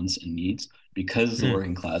class wants and needs, because the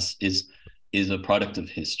working class is a product of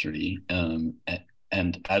history, and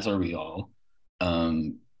as are we all.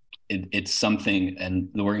 It's something, and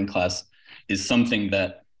the working class is something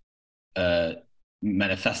that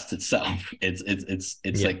manifests itself.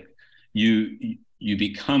 It's like you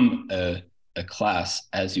become a class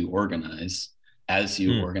as you organize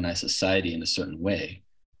society in a certain way.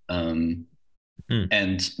 And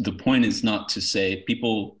the point is not to say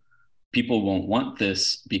people won't want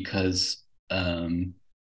this because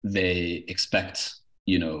they expect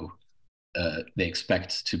to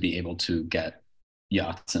be able to get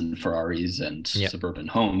yachts and Ferraris and suburban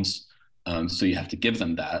homes. So you have to give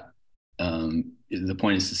them that. The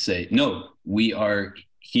point is to say, no, we are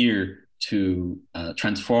here to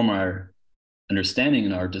transform our understanding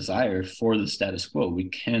and our desire for the status quo. We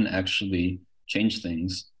can actually change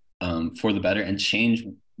things for the better and change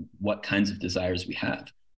what kinds of desires we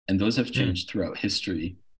have. And those have changed throughout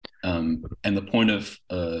history. And the point of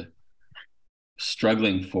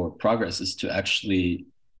struggling for progress is to actually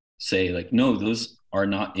say like, no, those are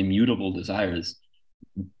not immutable desires.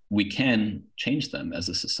 We can change them as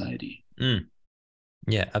a society.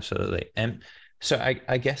 Yeah, absolutely. And so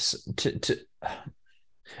I guess to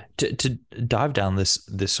dive down this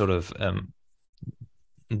sort of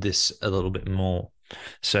this a little bit more.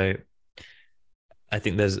 So I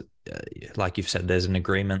think there's, like you've said, there's an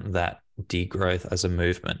agreement that degrowth as a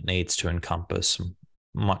movement needs to encompass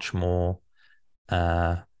much more.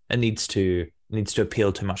 It needs to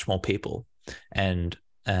appeal to much more people, and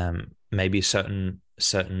maybe certain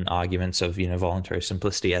arguments of voluntary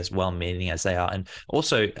simplicity, as well-meaning as they are, and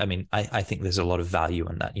also, I mean, I think there's a lot of value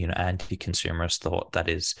in that anti-consumerist thought that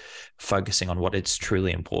is focusing on what it's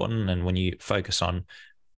truly important, and when you focus on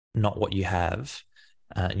not what you have,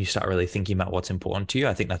 and you start really thinking about what's important to you,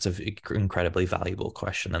 I think that's an incredibly valuable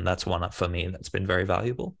question, and that's one for me that's been very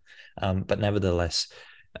valuable. But nevertheless,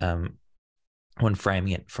 when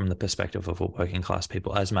framing it from the perspective of a working class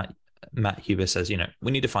people, as Matt Huber says,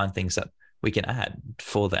 we need to find things that we can add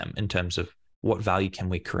for them in terms of what value can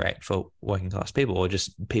we create for working class people, or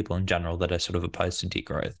just people in general that are sort of opposed to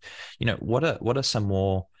degrowth. What are some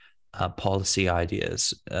more policy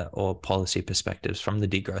ideas or policy perspectives from the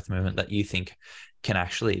degrowth movement that you think can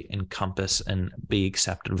actually encompass and be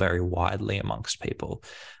accepted very widely amongst people,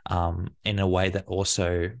 in a way that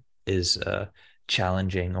also is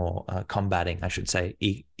challenging or combating, I should say,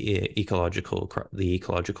 the ecological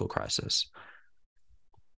crisis?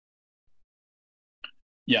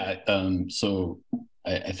 Yeah. So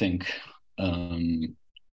I think the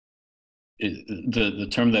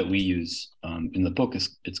term that we use in the book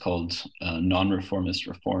it's called non-reformist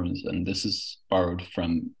reforms, and this is borrowed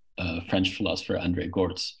from French philosopher André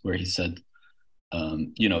Gortz, where he said,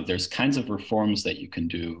 there's kinds of reforms that you can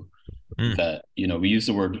do that, we use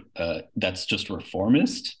the word that's just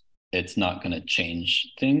reformist. It's not going to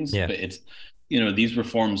change things, but it's, these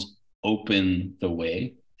reforms open the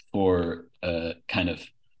way for a kind of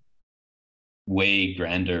way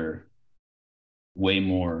grander, way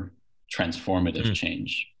more transformative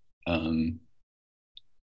change. And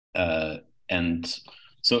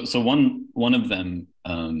so one of them,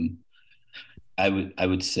 I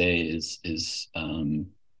would say is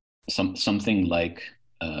something like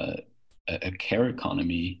a care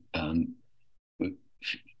economy.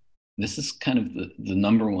 This is kind of the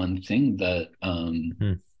number one thing that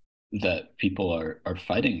that people are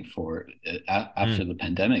fighting for after the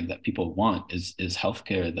pandemic, that people want is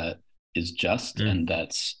healthcare that is just and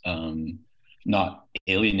that's not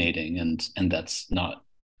alienating and that's not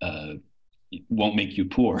won't make you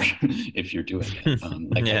poor if you're doing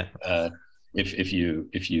it. If you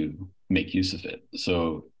make use of it.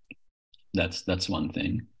 So that's one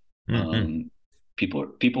thing.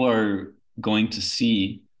 People are going to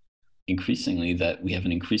see increasingly that we have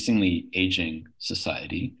an increasingly aging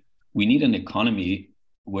society. We need an economy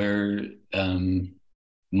where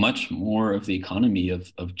much more of the economy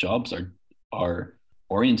of jobs are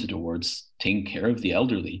oriented towards taking care of the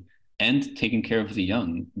elderly and taking care of the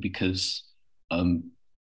young, because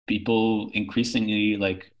people increasingly,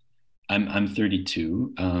 like I'm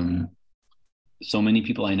 32. So many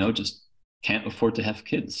people I know just can't afford to have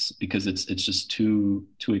kids because it's just too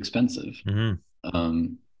expensive.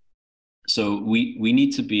 So we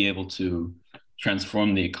need to be able to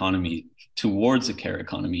transform the economy towards a care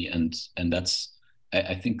economy, and that's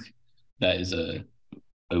I think that is a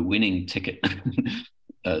winning ticket.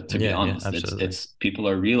 To be honest, it's people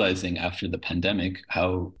are realizing after the pandemic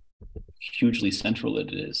how hugely central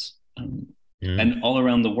it is, and all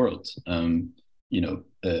around the world.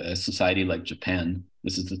 A society like Japan,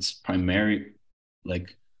 this is its primary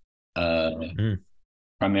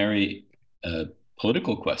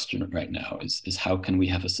political question right now is how can we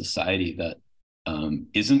have a society that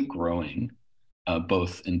isn't growing,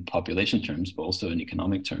 both in population terms but also in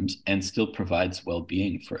economic terms, and still provides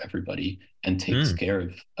well-being for everybody and takes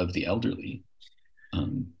care of the elderly.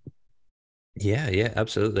 Yeah,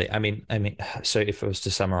 absolutely. I mean, so if I was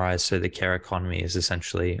to summarize, so the care economy is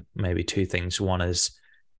essentially maybe two things. One is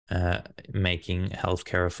making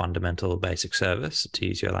healthcare a fundamental basic service, to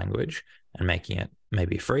use your language, and making it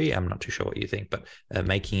maybe free. I'm not too sure what you think, but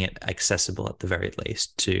making it accessible at the very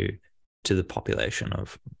least to the population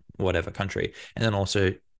of whatever country, and then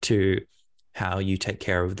also to how you take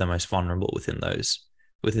care of the most vulnerable within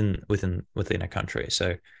a country.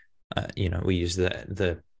 So, we use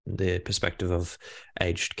the perspective of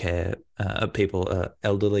aged care people,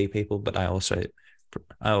 elderly people, but I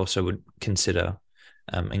also would consider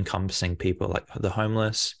encompassing people like the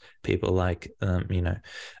homeless, people like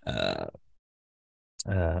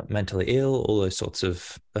mentally ill, all those sorts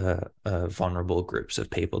of vulnerable groups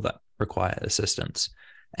of people that require assistance.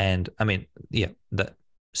 And I mean, yeah, that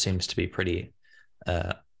seems to be pretty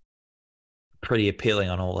appealing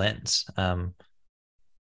on all ends.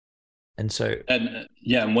 And so, and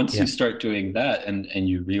once you start doing that and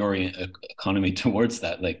you reorient economy towards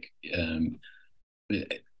that, like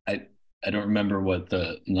I don't remember what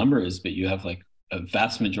the number is, but you have like a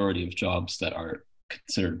vast majority of jobs that are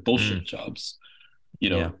considered bullshit jobs.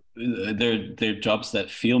 They're jobs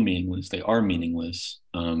that feel meaningless. They are meaningless,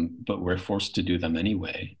 but we're forced to do them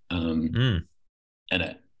anyway. And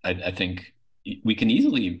I think we can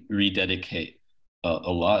easily rededicate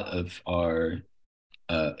a lot of our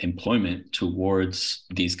employment towards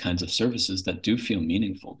these kinds of services that do feel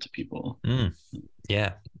meaningful to people.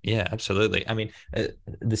 Yeah, absolutely. I mean,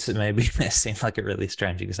 this maybe seem like a really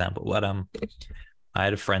strange example, but I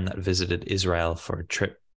had a friend that visited Israel for a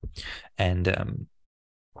trip, and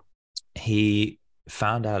he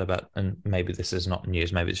found out about, and maybe this is not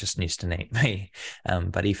news, maybe it's just news to me,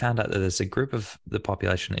 but he found out that there's a group of the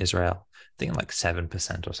population in Israel, I think like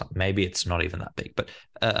 7% or something, maybe it's not even that big, but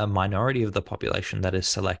a minority of the population that is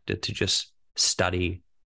selected to just study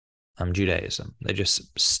Judaism. They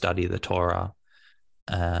just study the Torah,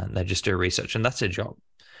 they just do research, and that's their job.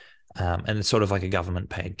 And it's sort of like a government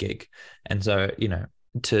paid gig. And so,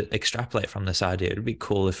 to extrapolate from this idea, it'd be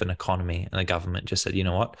cool if an economy and a government just said, you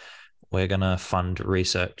know what, we're going to fund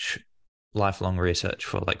research, lifelong research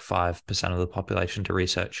for like 5% of the population to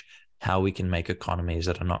research how we can make economies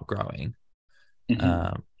that are not growing,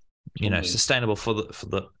 sustainable for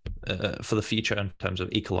the future in terms of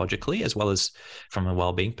ecologically, as well as from a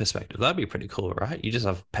well-being perspective. That'd be pretty cool, right? You just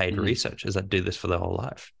have paid researchers that do this for their whole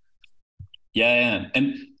life. Yeah.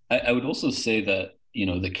 And I would also say that,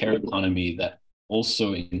 the care economy that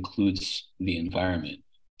also includes the environment.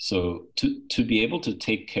 So to be able to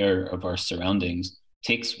take care of our surroundings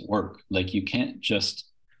takes work. Like you can't just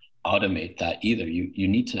automate that either. You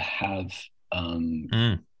need to have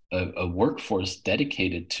a workforce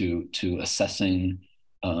dedicated to assessing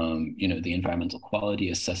the environmental quality,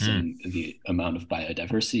 assessing the amount of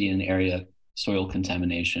biodiversity in the area, soil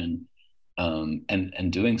contamination,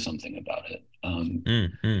 and doing something about it. And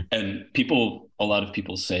a lot of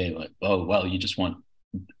people say like, oh, well,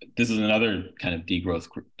 this is another kind of degrowth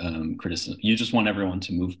criticism. You just want everyone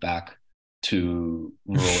to move back to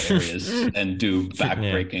rural areas and do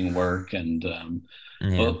backbreaking work. And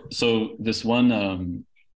so this one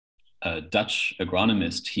Dutch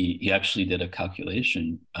agronomist, he actually did a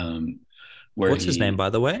calculation where what's his name, by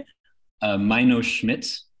the way? Mino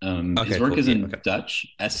Schmidt. His work is in Dutch,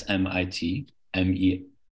 SMIT, MEINO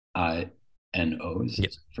is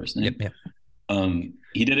his first name.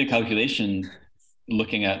 He did a calculation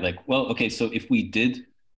looking at like, well, okay, so if we did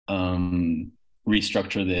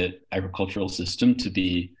restructure the agricultural system to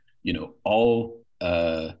be, all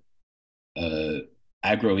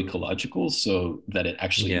agroecological, so that it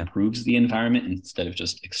actually improves the environment instead of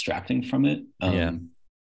just extracting from it,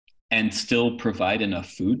 and still provide enough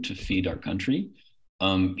food to feed our country.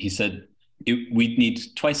 He said we'd need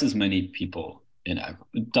twice as many people in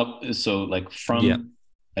so like from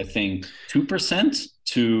I think 2%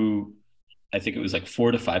 to I think it was like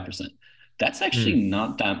 4 to 5%. That's actually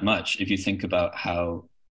not that much if you think about how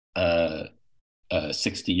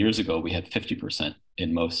 60 years ago we had 50%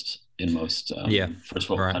 in most first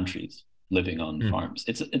world countries living on farms.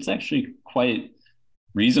 It's actually quite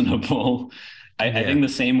reasonable. I think the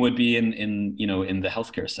same would be in the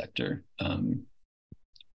healthcare sector. And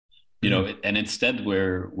instead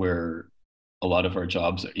where a lot of our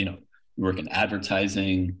jobs are, we work in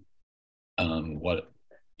advertising. What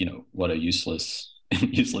a useless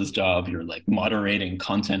job. You're like moderating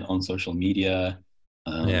content on social media.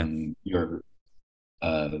 You're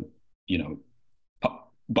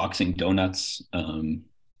boxing donuts. I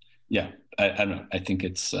don't know. I think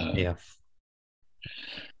it's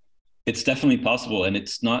it's definitely possible, and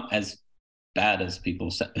it's not as bad as people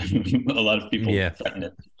say. A lot of people threaten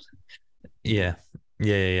it.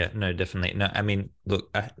 No, definitely. No, I mean,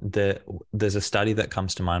 look, there's a study that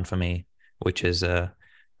comes to mind for me, which is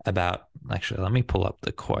about, actually, let me pull up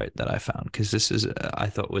the quote that I found, because this is, I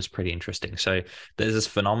thought was pretty interesting. So there's this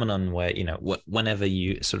phenomenon where, whenever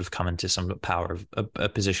you sort of come into some power of a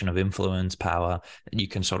position of influence, power, you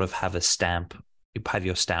can sort of have you have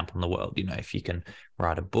your stamp on the world. If you can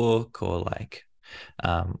write a book, or like,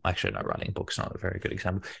 actually, no, writing a book's not a very good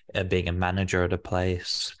example. Being a manager at a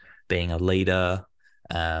place, being a leader,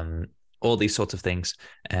 all these sorts of things.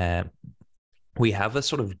 We have a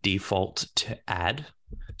sort of default to add.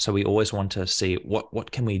 So we always want to see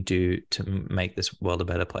what can we do to make this world a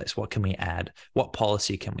better place? What can we add? What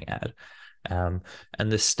policy can we add?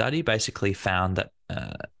 And this study basically found that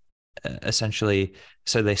essentially,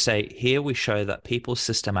 so they say here we show that people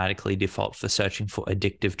systematically default for searching for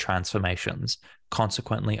additive transformations,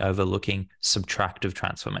 consequently overlooking subtractive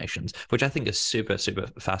transformations, which I think is super, super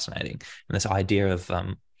fascinating. And this idea of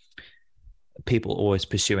people always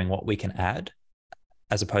pursuing what we can add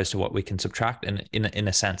as opposed to what we can subtract. And in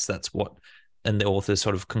a sense, that's what, and the authors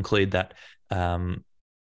sort of conclude that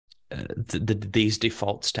these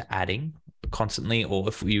defaults to adding constantly, or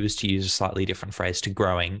if we was to use a slightly different phrase, to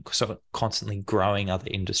growing, so constantly growing other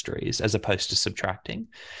industries as opposed to subtracting,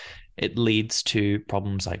 it leads to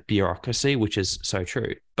problems like bureaucracy, which is so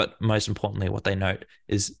true. But most importantly, what they note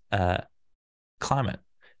is climate.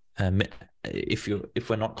 If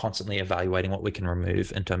we're not constantly evaluating what we can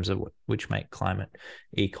remove in terms of which make climate,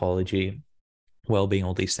 ecology, well-being,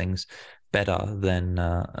 all these things better, then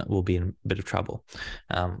we'll be in a bit of trouble.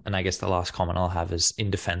 And I guess the last comment I'll have is in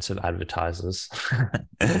defense of advertisers.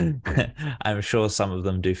 I'm sure some of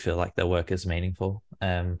them do feel like their work is meaningful.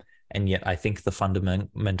 And yet I think the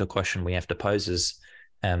fundamental question we have to pose is,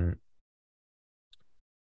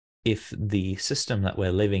 if the system that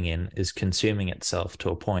we're living in is consuming itself to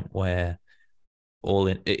a point where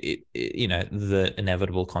the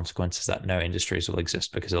inevitable consequences that no industries will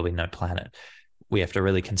exist because there'll be no planet, we have to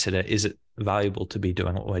really consider, is it valuable to be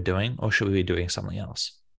doing what we're doing, or should we be doing something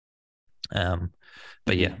else? But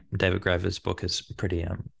yeah, David Graeber's book is pretty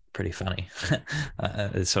funny.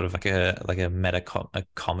 It's sort of like a meta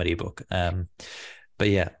comedy book. But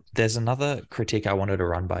yeah, there's another critique I wanted to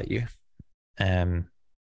run by you,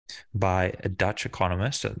 by a Dutch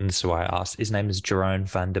economist, and this is why I asked. His name is Jeroen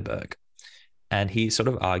van den Berg. And he sort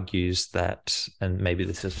of argues that, and maybe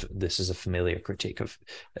this is a familiar critique of,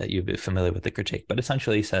 you'll be familiar with the critique, but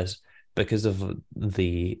essentially he says, because of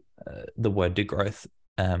the word degrowth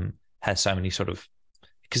has so many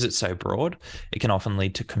because it's so broad, it can often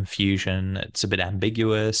lead to confusion. It's a bit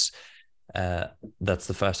ambiguous. That's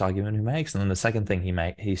the first argument he makes. And then the second thing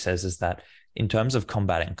he says is that in terms of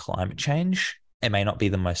combating climate change, it may not be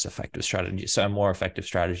the most effective strategy. So a more effective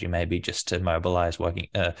strategy may be just to mobilize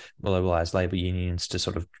labor unions to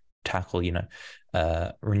sort of tackle,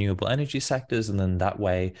 renewable energy sectors. And then that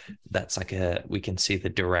way, that's we can see the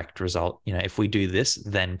direct result. If we do this,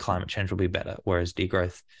 then climate change will be better. Whereas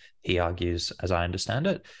degrowth, he argues, as I understand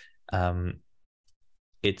it,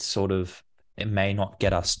 it may not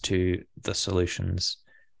get us to the solutions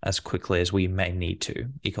as quickly as we may need to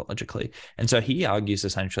ecologically. And so he argues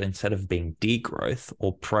essentially, instead of being degrowth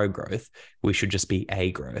or pro-growth, we should just be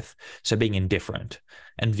a-growth. So being indifferent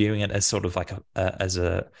and viewing it as sort of like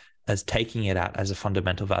as taking it out as a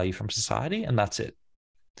fundamental value from society, and that's it.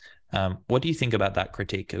 What do you think about that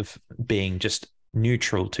critique of being just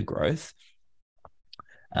neutral to growth,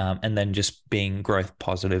 and then just being growth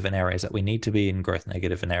positive in areas that we need to be, and growth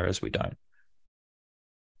negative in areas we don't?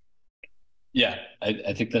 Yeah,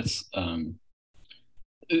 I think that's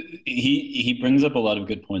he brings up a lot of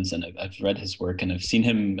good points, and I've read his work, and I've seen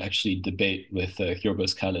him actually debate with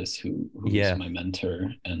Georgos Kallis, who's my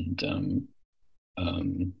mentor, and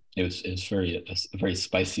it was a very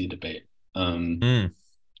spicy debate, and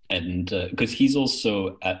because he's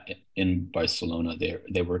also in Barcelona,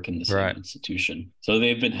 they work in the same institution, so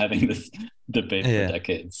they've been having this debate for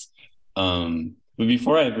decades. But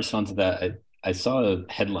before I respond to that, I saw a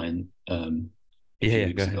headline a few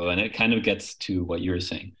weeks ago, and it kind of gets to what you were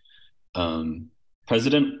saying.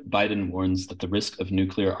 President Biden warns that the risk of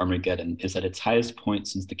nuclear Armageddon is at its highest point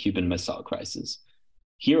since the Cuban Missile Crisis.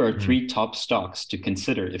 Here are 3 top stocks to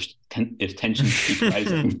consider if tensions keep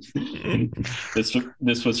rising.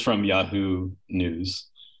 This was from Yahoo News.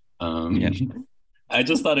 I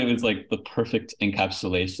just thought it was like the perfect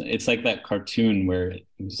encapsulation. It's like that cartoon where it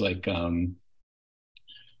was like,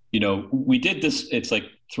 we did this. It's like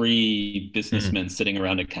 3 businessmen sitting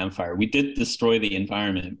around a campfire. We did destroy the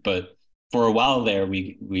environment, but for a while there,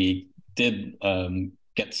 we did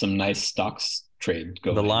get some nice stocks trade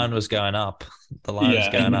going. The line was going up. Was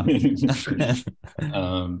going up.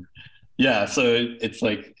 So it's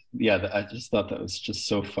like, I just thought that was just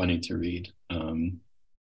so funny to read.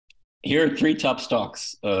 Here are 3 top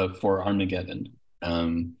stocks for Armageddon.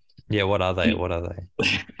 What are they?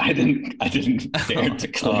 I didn't dare to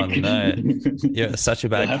click. Oh no, you're such a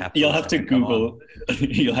bad capitalist. You'll have to Google.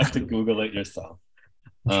 You'll have to Google it yourself.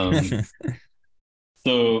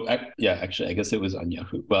 So actually, I guess it was on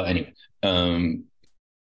Yahoo. Well, anyway,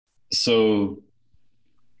 so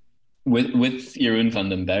with Jeroen van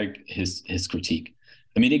den Berg, his critique,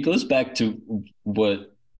 I mean, it goes back to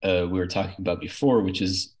what we were talking about before, which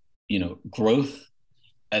is, growth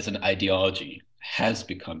as an ideology has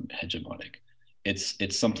become hegemonic.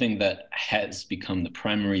 It's something that has become the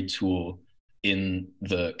primary tool in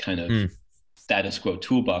the kind of Mm. status quo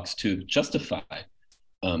toolbox to justify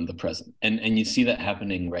the present. And you see that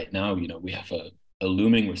happening right now. You know, we have a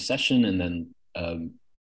looming recession, and then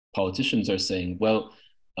politicians are saying, well,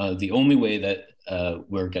 the only way that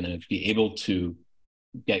we're going to be able to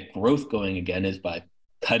get growth going again is by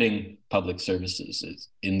cutting public services.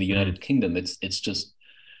 In the United Kingdom, it's just,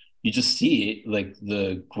 you just see like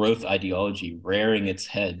the growth ideology rearing its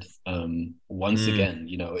head once again.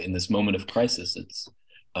 You know, in this moment of crisis, it's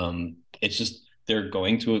just, they're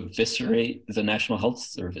going to eviscerate the National Health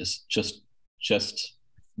Service just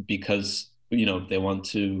because, you know, they want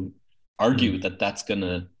to argue that that's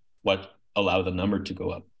gonna what allow the number to go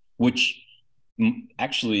up, which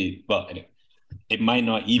actually, well, anyway, it might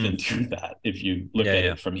not even do that if you look at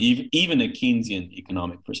it from even a Keynesian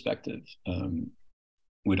economic perspective.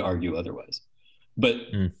 Would argue otherwise. But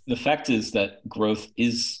the fact is that growth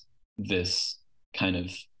is this kind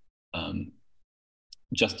of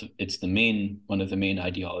it's one of the main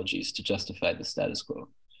ideologies to justify the status quo,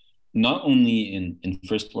 not only in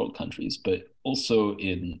first world countries, but also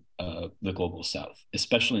in the global south,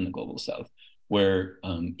 especially in the global south, where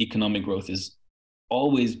economic growth has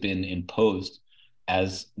always been imposed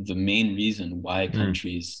as the main reason why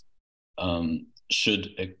countries should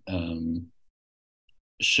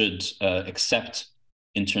accept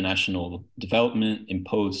international development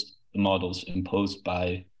models imposed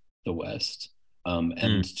by the West.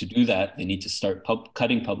 And to do that, they need to start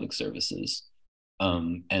cutting public services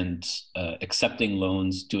and accepting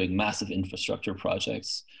loans, doing massive infrastructure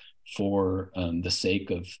projects for the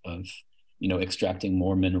sake of you know, extracting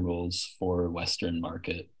more minerals for Western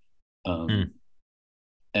market.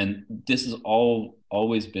 And this has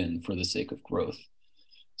always been for the sake of growth.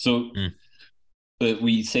 So but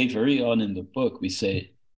we say very on in the book, we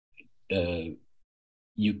say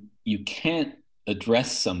you can't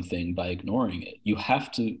address something by ignoring it. You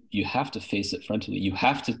have to face it frontally. You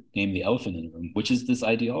have to name the elephant in the room, which is this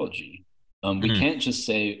ideology. We can't just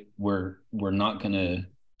say we're not going to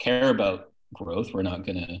care about growth. We're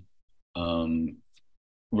going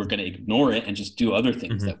to ignore it and just do other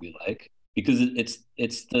things that we like, because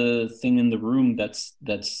it's the thing in the room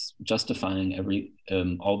that's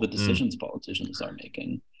justifying all the decisions politicians are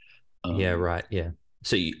making.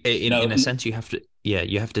 So in a sense, you have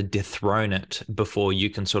to dethrone it before you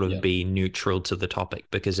can sort of be neutral to the topic,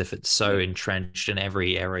 because if it's so entrenched in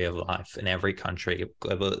every area of life, in every country,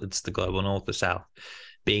 it's the global north or south,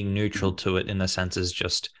 being neutral to it in a sense is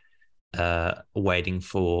just waiting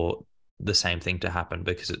for the same thing to happen,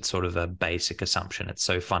 because it's sort of a basic assumption. It's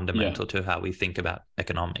so fundamental to how we think about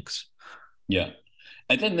economics.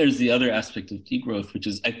 And then there's the other aspect of degrowth, which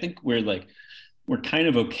is, I think we're kind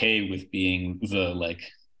of okay with being the like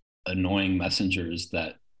annoying messengers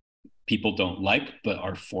that people don't like but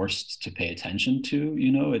are forced to pay attention to.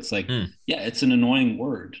 You know, it's like it's an annoying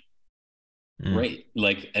word, right?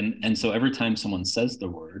 Like, and so every time someone says the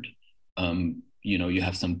word, you know, you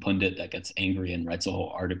have some pundit that gets angry and writes a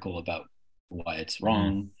whole article about why it's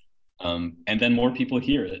wrong. And then more people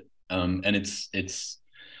hear it. And it's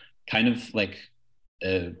kind of like,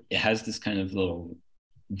 it has this kind of little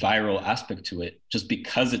viral aspect to it, just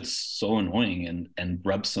because it's so annoying and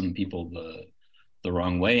rubs some people the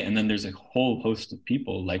wrong way. And then there's a whole host of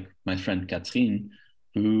people like my friend Catherine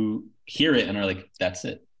who hear it and are like, that's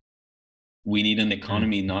it. We need an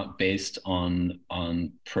economy not based on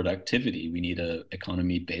productivity. We need an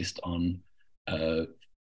economy based on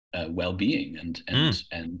well-being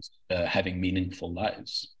and having meaningful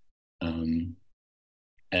lives. And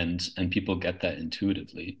people get that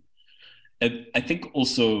intuitively. I think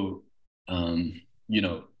also, you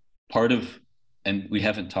know, part of, and we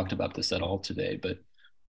haven't talked about this at all today, but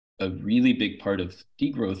a really big part of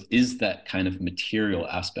degrowth is that kind of material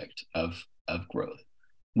aspect of growth.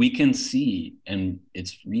 We can see, and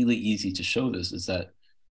it's really easy to show this, is that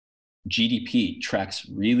GDP tracks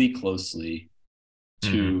really closely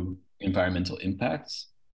to environmental impacts,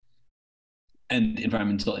 and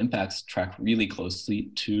environmental impacts track really closely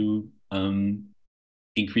to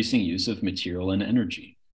increasing use of material and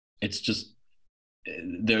energy. It's just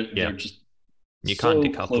they're just you can't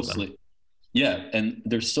decouple closely them. And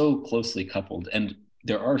they're so closely coupled, and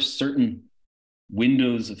there are certain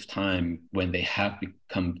windows of time when they have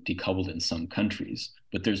become decoupled in some countries,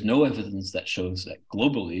 but there's no evidence that shows that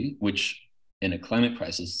globally, which in a climate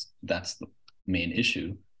crisis, that's the main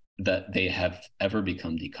issue, that they have ever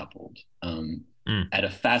become decoupled at a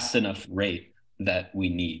fast enough rate that we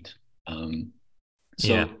need.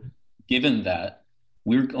 Given that,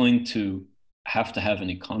 we're going to have an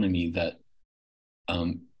economy that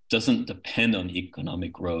doesn't depend on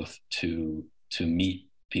economic growth to meet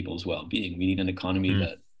people's well-being. We need an economy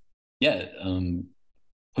that,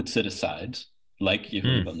 puts it aside, like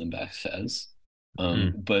Jeroen van den Berg says,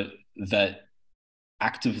 but that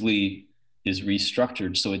actively is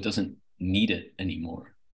restructured so it doesn't need it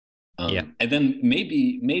anymore. And then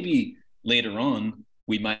maybe later on,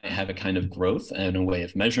 we might have a kind of growth and a way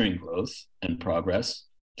of measuring growth and progress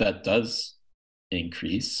that does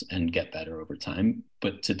increase and get better over time.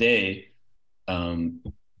 But today,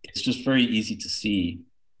 it's just very easy to see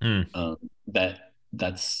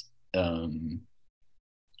that's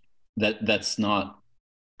not,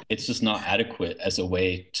 it's just not adequate as a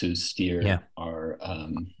way to steer our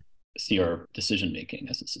decision making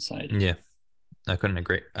as a society. Yeah, I couldn't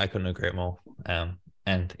agree more.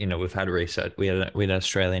 And we've had research. We had an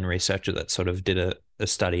Australian researcher that sort of did a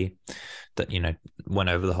study that went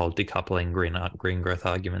over the whole decoupling green growth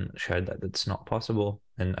argument, showed that it's not possible.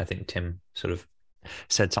 And I think Tim sort of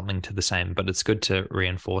said something to the same. But it's good to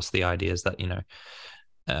reinforce the ideas that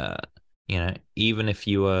even if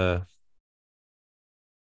you were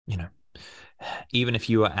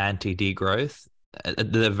anti-degrowth,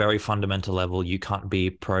 at the very fundamental level, you can't be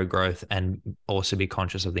pro-growth and also be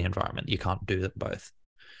conscious of the environment. You can't do that both.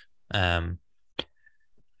 Well,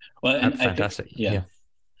 and fantastic. Yeah,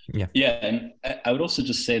 and I would also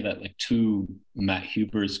just say that, like, to Matt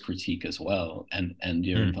Huber's critique as well, and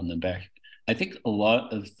Jeroen van den Berg, I think a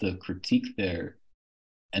lot of the critique there,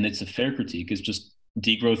 and it's a fair critique, is just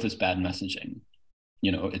degrowth is bad messaging.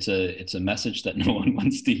 It's a message that no one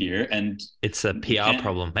wants to hear, and it's a PR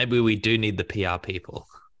problem. Maybe we do need the PR people.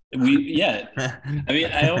 I mean,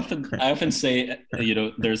 I often say,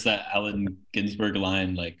 there's that Allen Ginsberg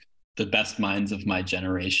line, like, the best minds of my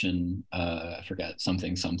generation, I forgot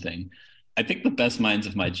something. I think the best minds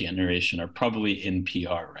of my generation are probably in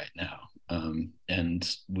PR right now,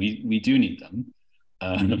 and we do need them.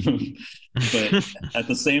 But at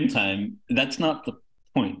the same time, that's not the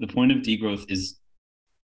point. The point of degrowth is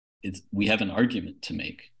we have an argument to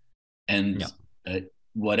make, and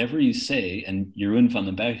whatever you say, and Jeroen van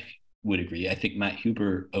den Berg would agree. I think Matt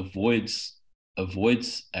Huber avoids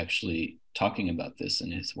actually talking about this in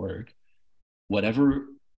his work. Whatever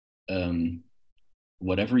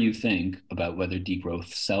you think about whether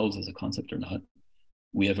degrowth sells as a concept or not,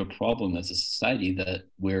 we have a problem as a society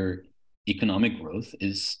where economic growth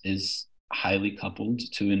is highly coupled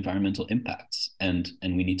to environmental impacts, and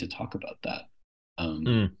we need to talk about that.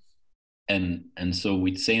 And so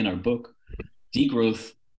we'd say in our book,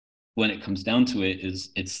 degrowth, when it comes down to it,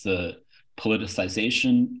 it's the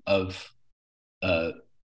politicization of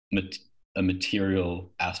material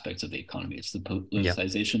aspects of the economy. It's the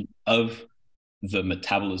politicization of the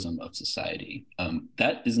metabolism of society.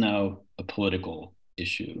 That is now a political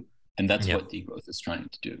issue, and that's what degrowth is trying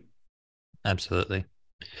to do. Absolutely.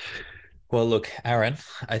 Well, look, Aaron,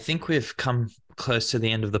 I think we've come close to the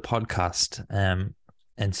end of the podcast.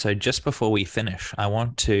 And so just before we finish, I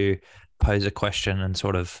want to pose a question and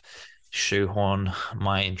sort of shoehorn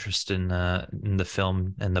my interest in the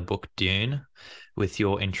film and the book Dune with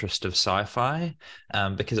your interest of sci-fi,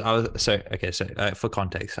 because for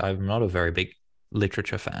context, I'm not a very big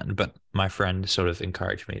literature fan, but my friend sort of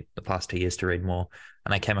encouraged me the past 2 years to read more,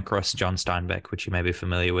 and I came across John Steinbeck, which you may be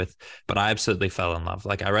familiar with, but I absolutely fell in love.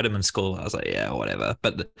 Like, I read him in school, I was like, yeah, whatever,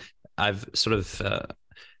 but I've sort of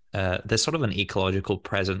there's sort of an ecological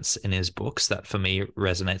presence in his books that for me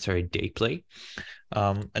resonates very deeply.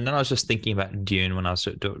 And then I was just thinking about Dune when I was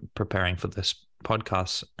preparing for this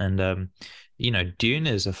podcast, and Dune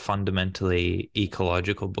is a fundamentally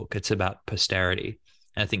ecological book. It's about posterity.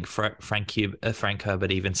 And I think Frank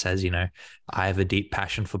Herbert even says, I have a deep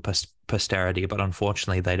passion for posterity, but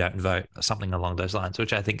unfortunately they don't vote, or something along those lines,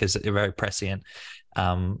 which I think is very prescient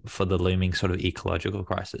for the looming sort of ecological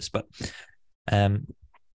crisis. But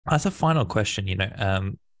as a final question,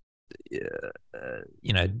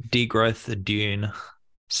 degrowth, Dune,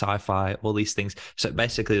 sci-fi, all these things. So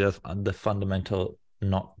basically the fundamental,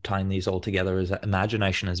 not tying these all together, is that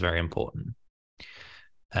imagination is very important.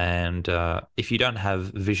 And if you don't have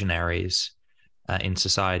visionaries in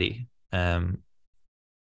society, well,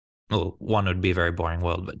 one, would be a very boring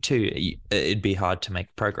world, but two, it'd be hard to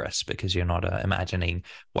make progress because you're not imagining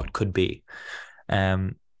what could be.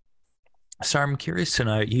 So I'm curious to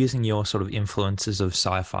know, using your sort of influences of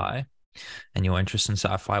sci-fi and your interest in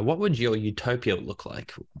sci-fi, what would your utopia look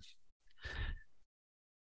like?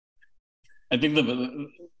 I think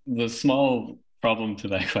the small problem to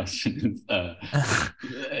that question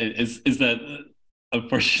is that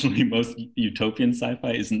unfortunately most utopian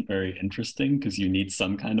sci-fi isn't very interesting, because you need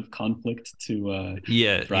some kind of conflict to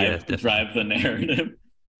drive the narrative.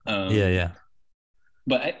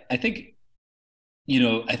 But I think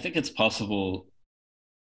I think it's possible,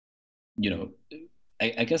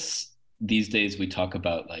 I guess these days we talk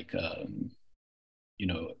about like, you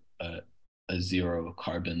know, a zero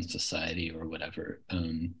carbon society or whatever.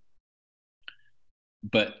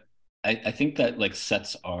 But I think that like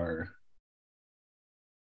sets our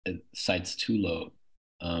sights too low.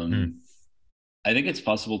 I think it's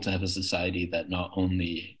possible to have a society that not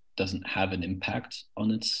only doesn't have an impact on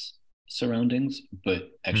its surroundings, but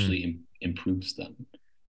actually improves them.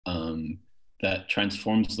 That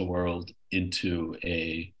transforms the world into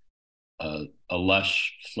a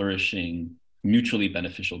lush, flourishing, mutually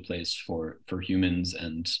beneficial place for humans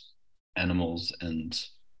and animals and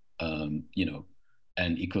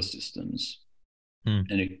and ecosystems. And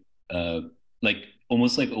it, like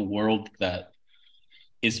almost like a world that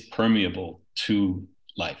is permeable to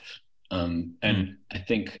life. And I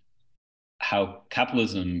think how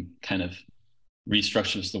capitalism kind of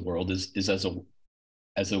restructures the world is as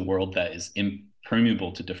a world that is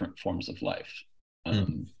impermeable to different forms of life.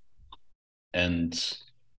 And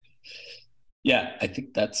yeah, I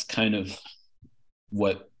think that's kind of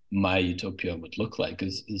what my utopia would look like,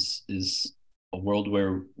 is a world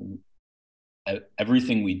where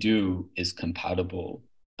everything we do is compatible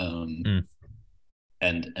and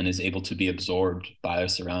is able to be absorbed by our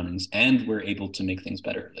surroundings, and we're able to make things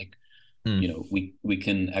better. Like, we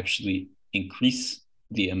can actually increase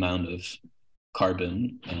the amount of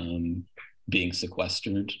carbon being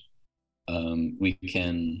sequestered. We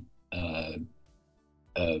can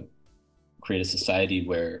create a society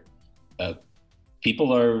where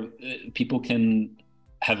people can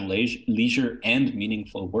have leisure and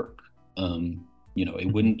meaningful work.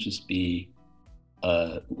 It wouldn't just be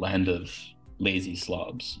a land of lazy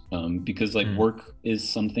slobs, because like work is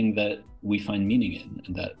something that we find meaning in,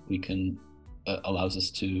 and that we can allows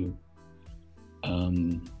us to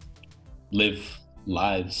live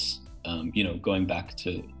lives. Going back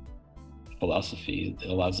to philosophy, it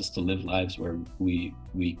allows us to live lives where we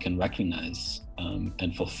can recognize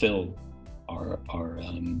and fulfill our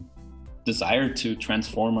desire to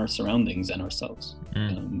transform our surroundings and ourselves.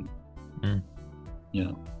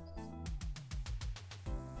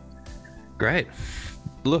 Great.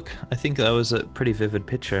 Look, I think that was a pretty vivid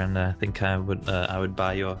picture, and I think I would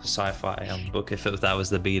buy your sci-fi book if that was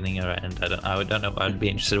the beginning or end. I don't know. I'd be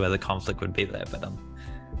interested where the conflict would be there,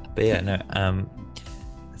 but yeah, no.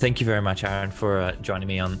 Thank you very much, Aaron, for joining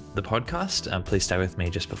me on the podcast. Please stay with me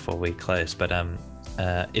just before we close. But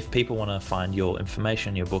if people want to find your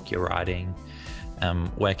information, your book, your writing,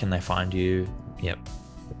 where can they find you? Yep.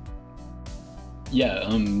 Yeah.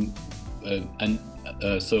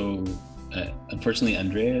 So unfortunately,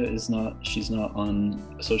 Andrea she's not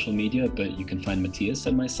on social media, but you can find Matthias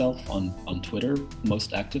and myself on Twitter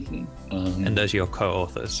most actively. And those are your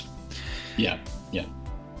co-authors. Yeah.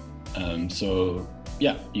 So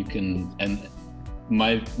yeah, you can, and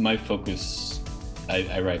my focus,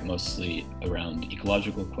 I write mostly around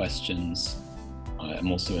ecological questions.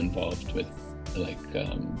 I'm also involved with like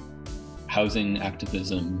housing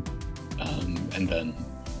activism, and then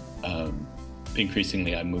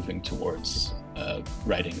increasingly I'm moving towards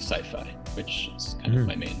writing sci-fi, which is kind of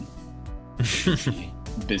my main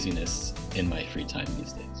busyness in my free time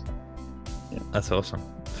these days. Yeah. That's awesome.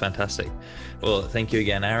 Fantastic. Well, thank you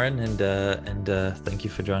again, Aaron, and thank you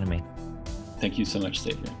for joining me. Thank you so much,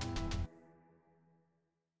 Xavier.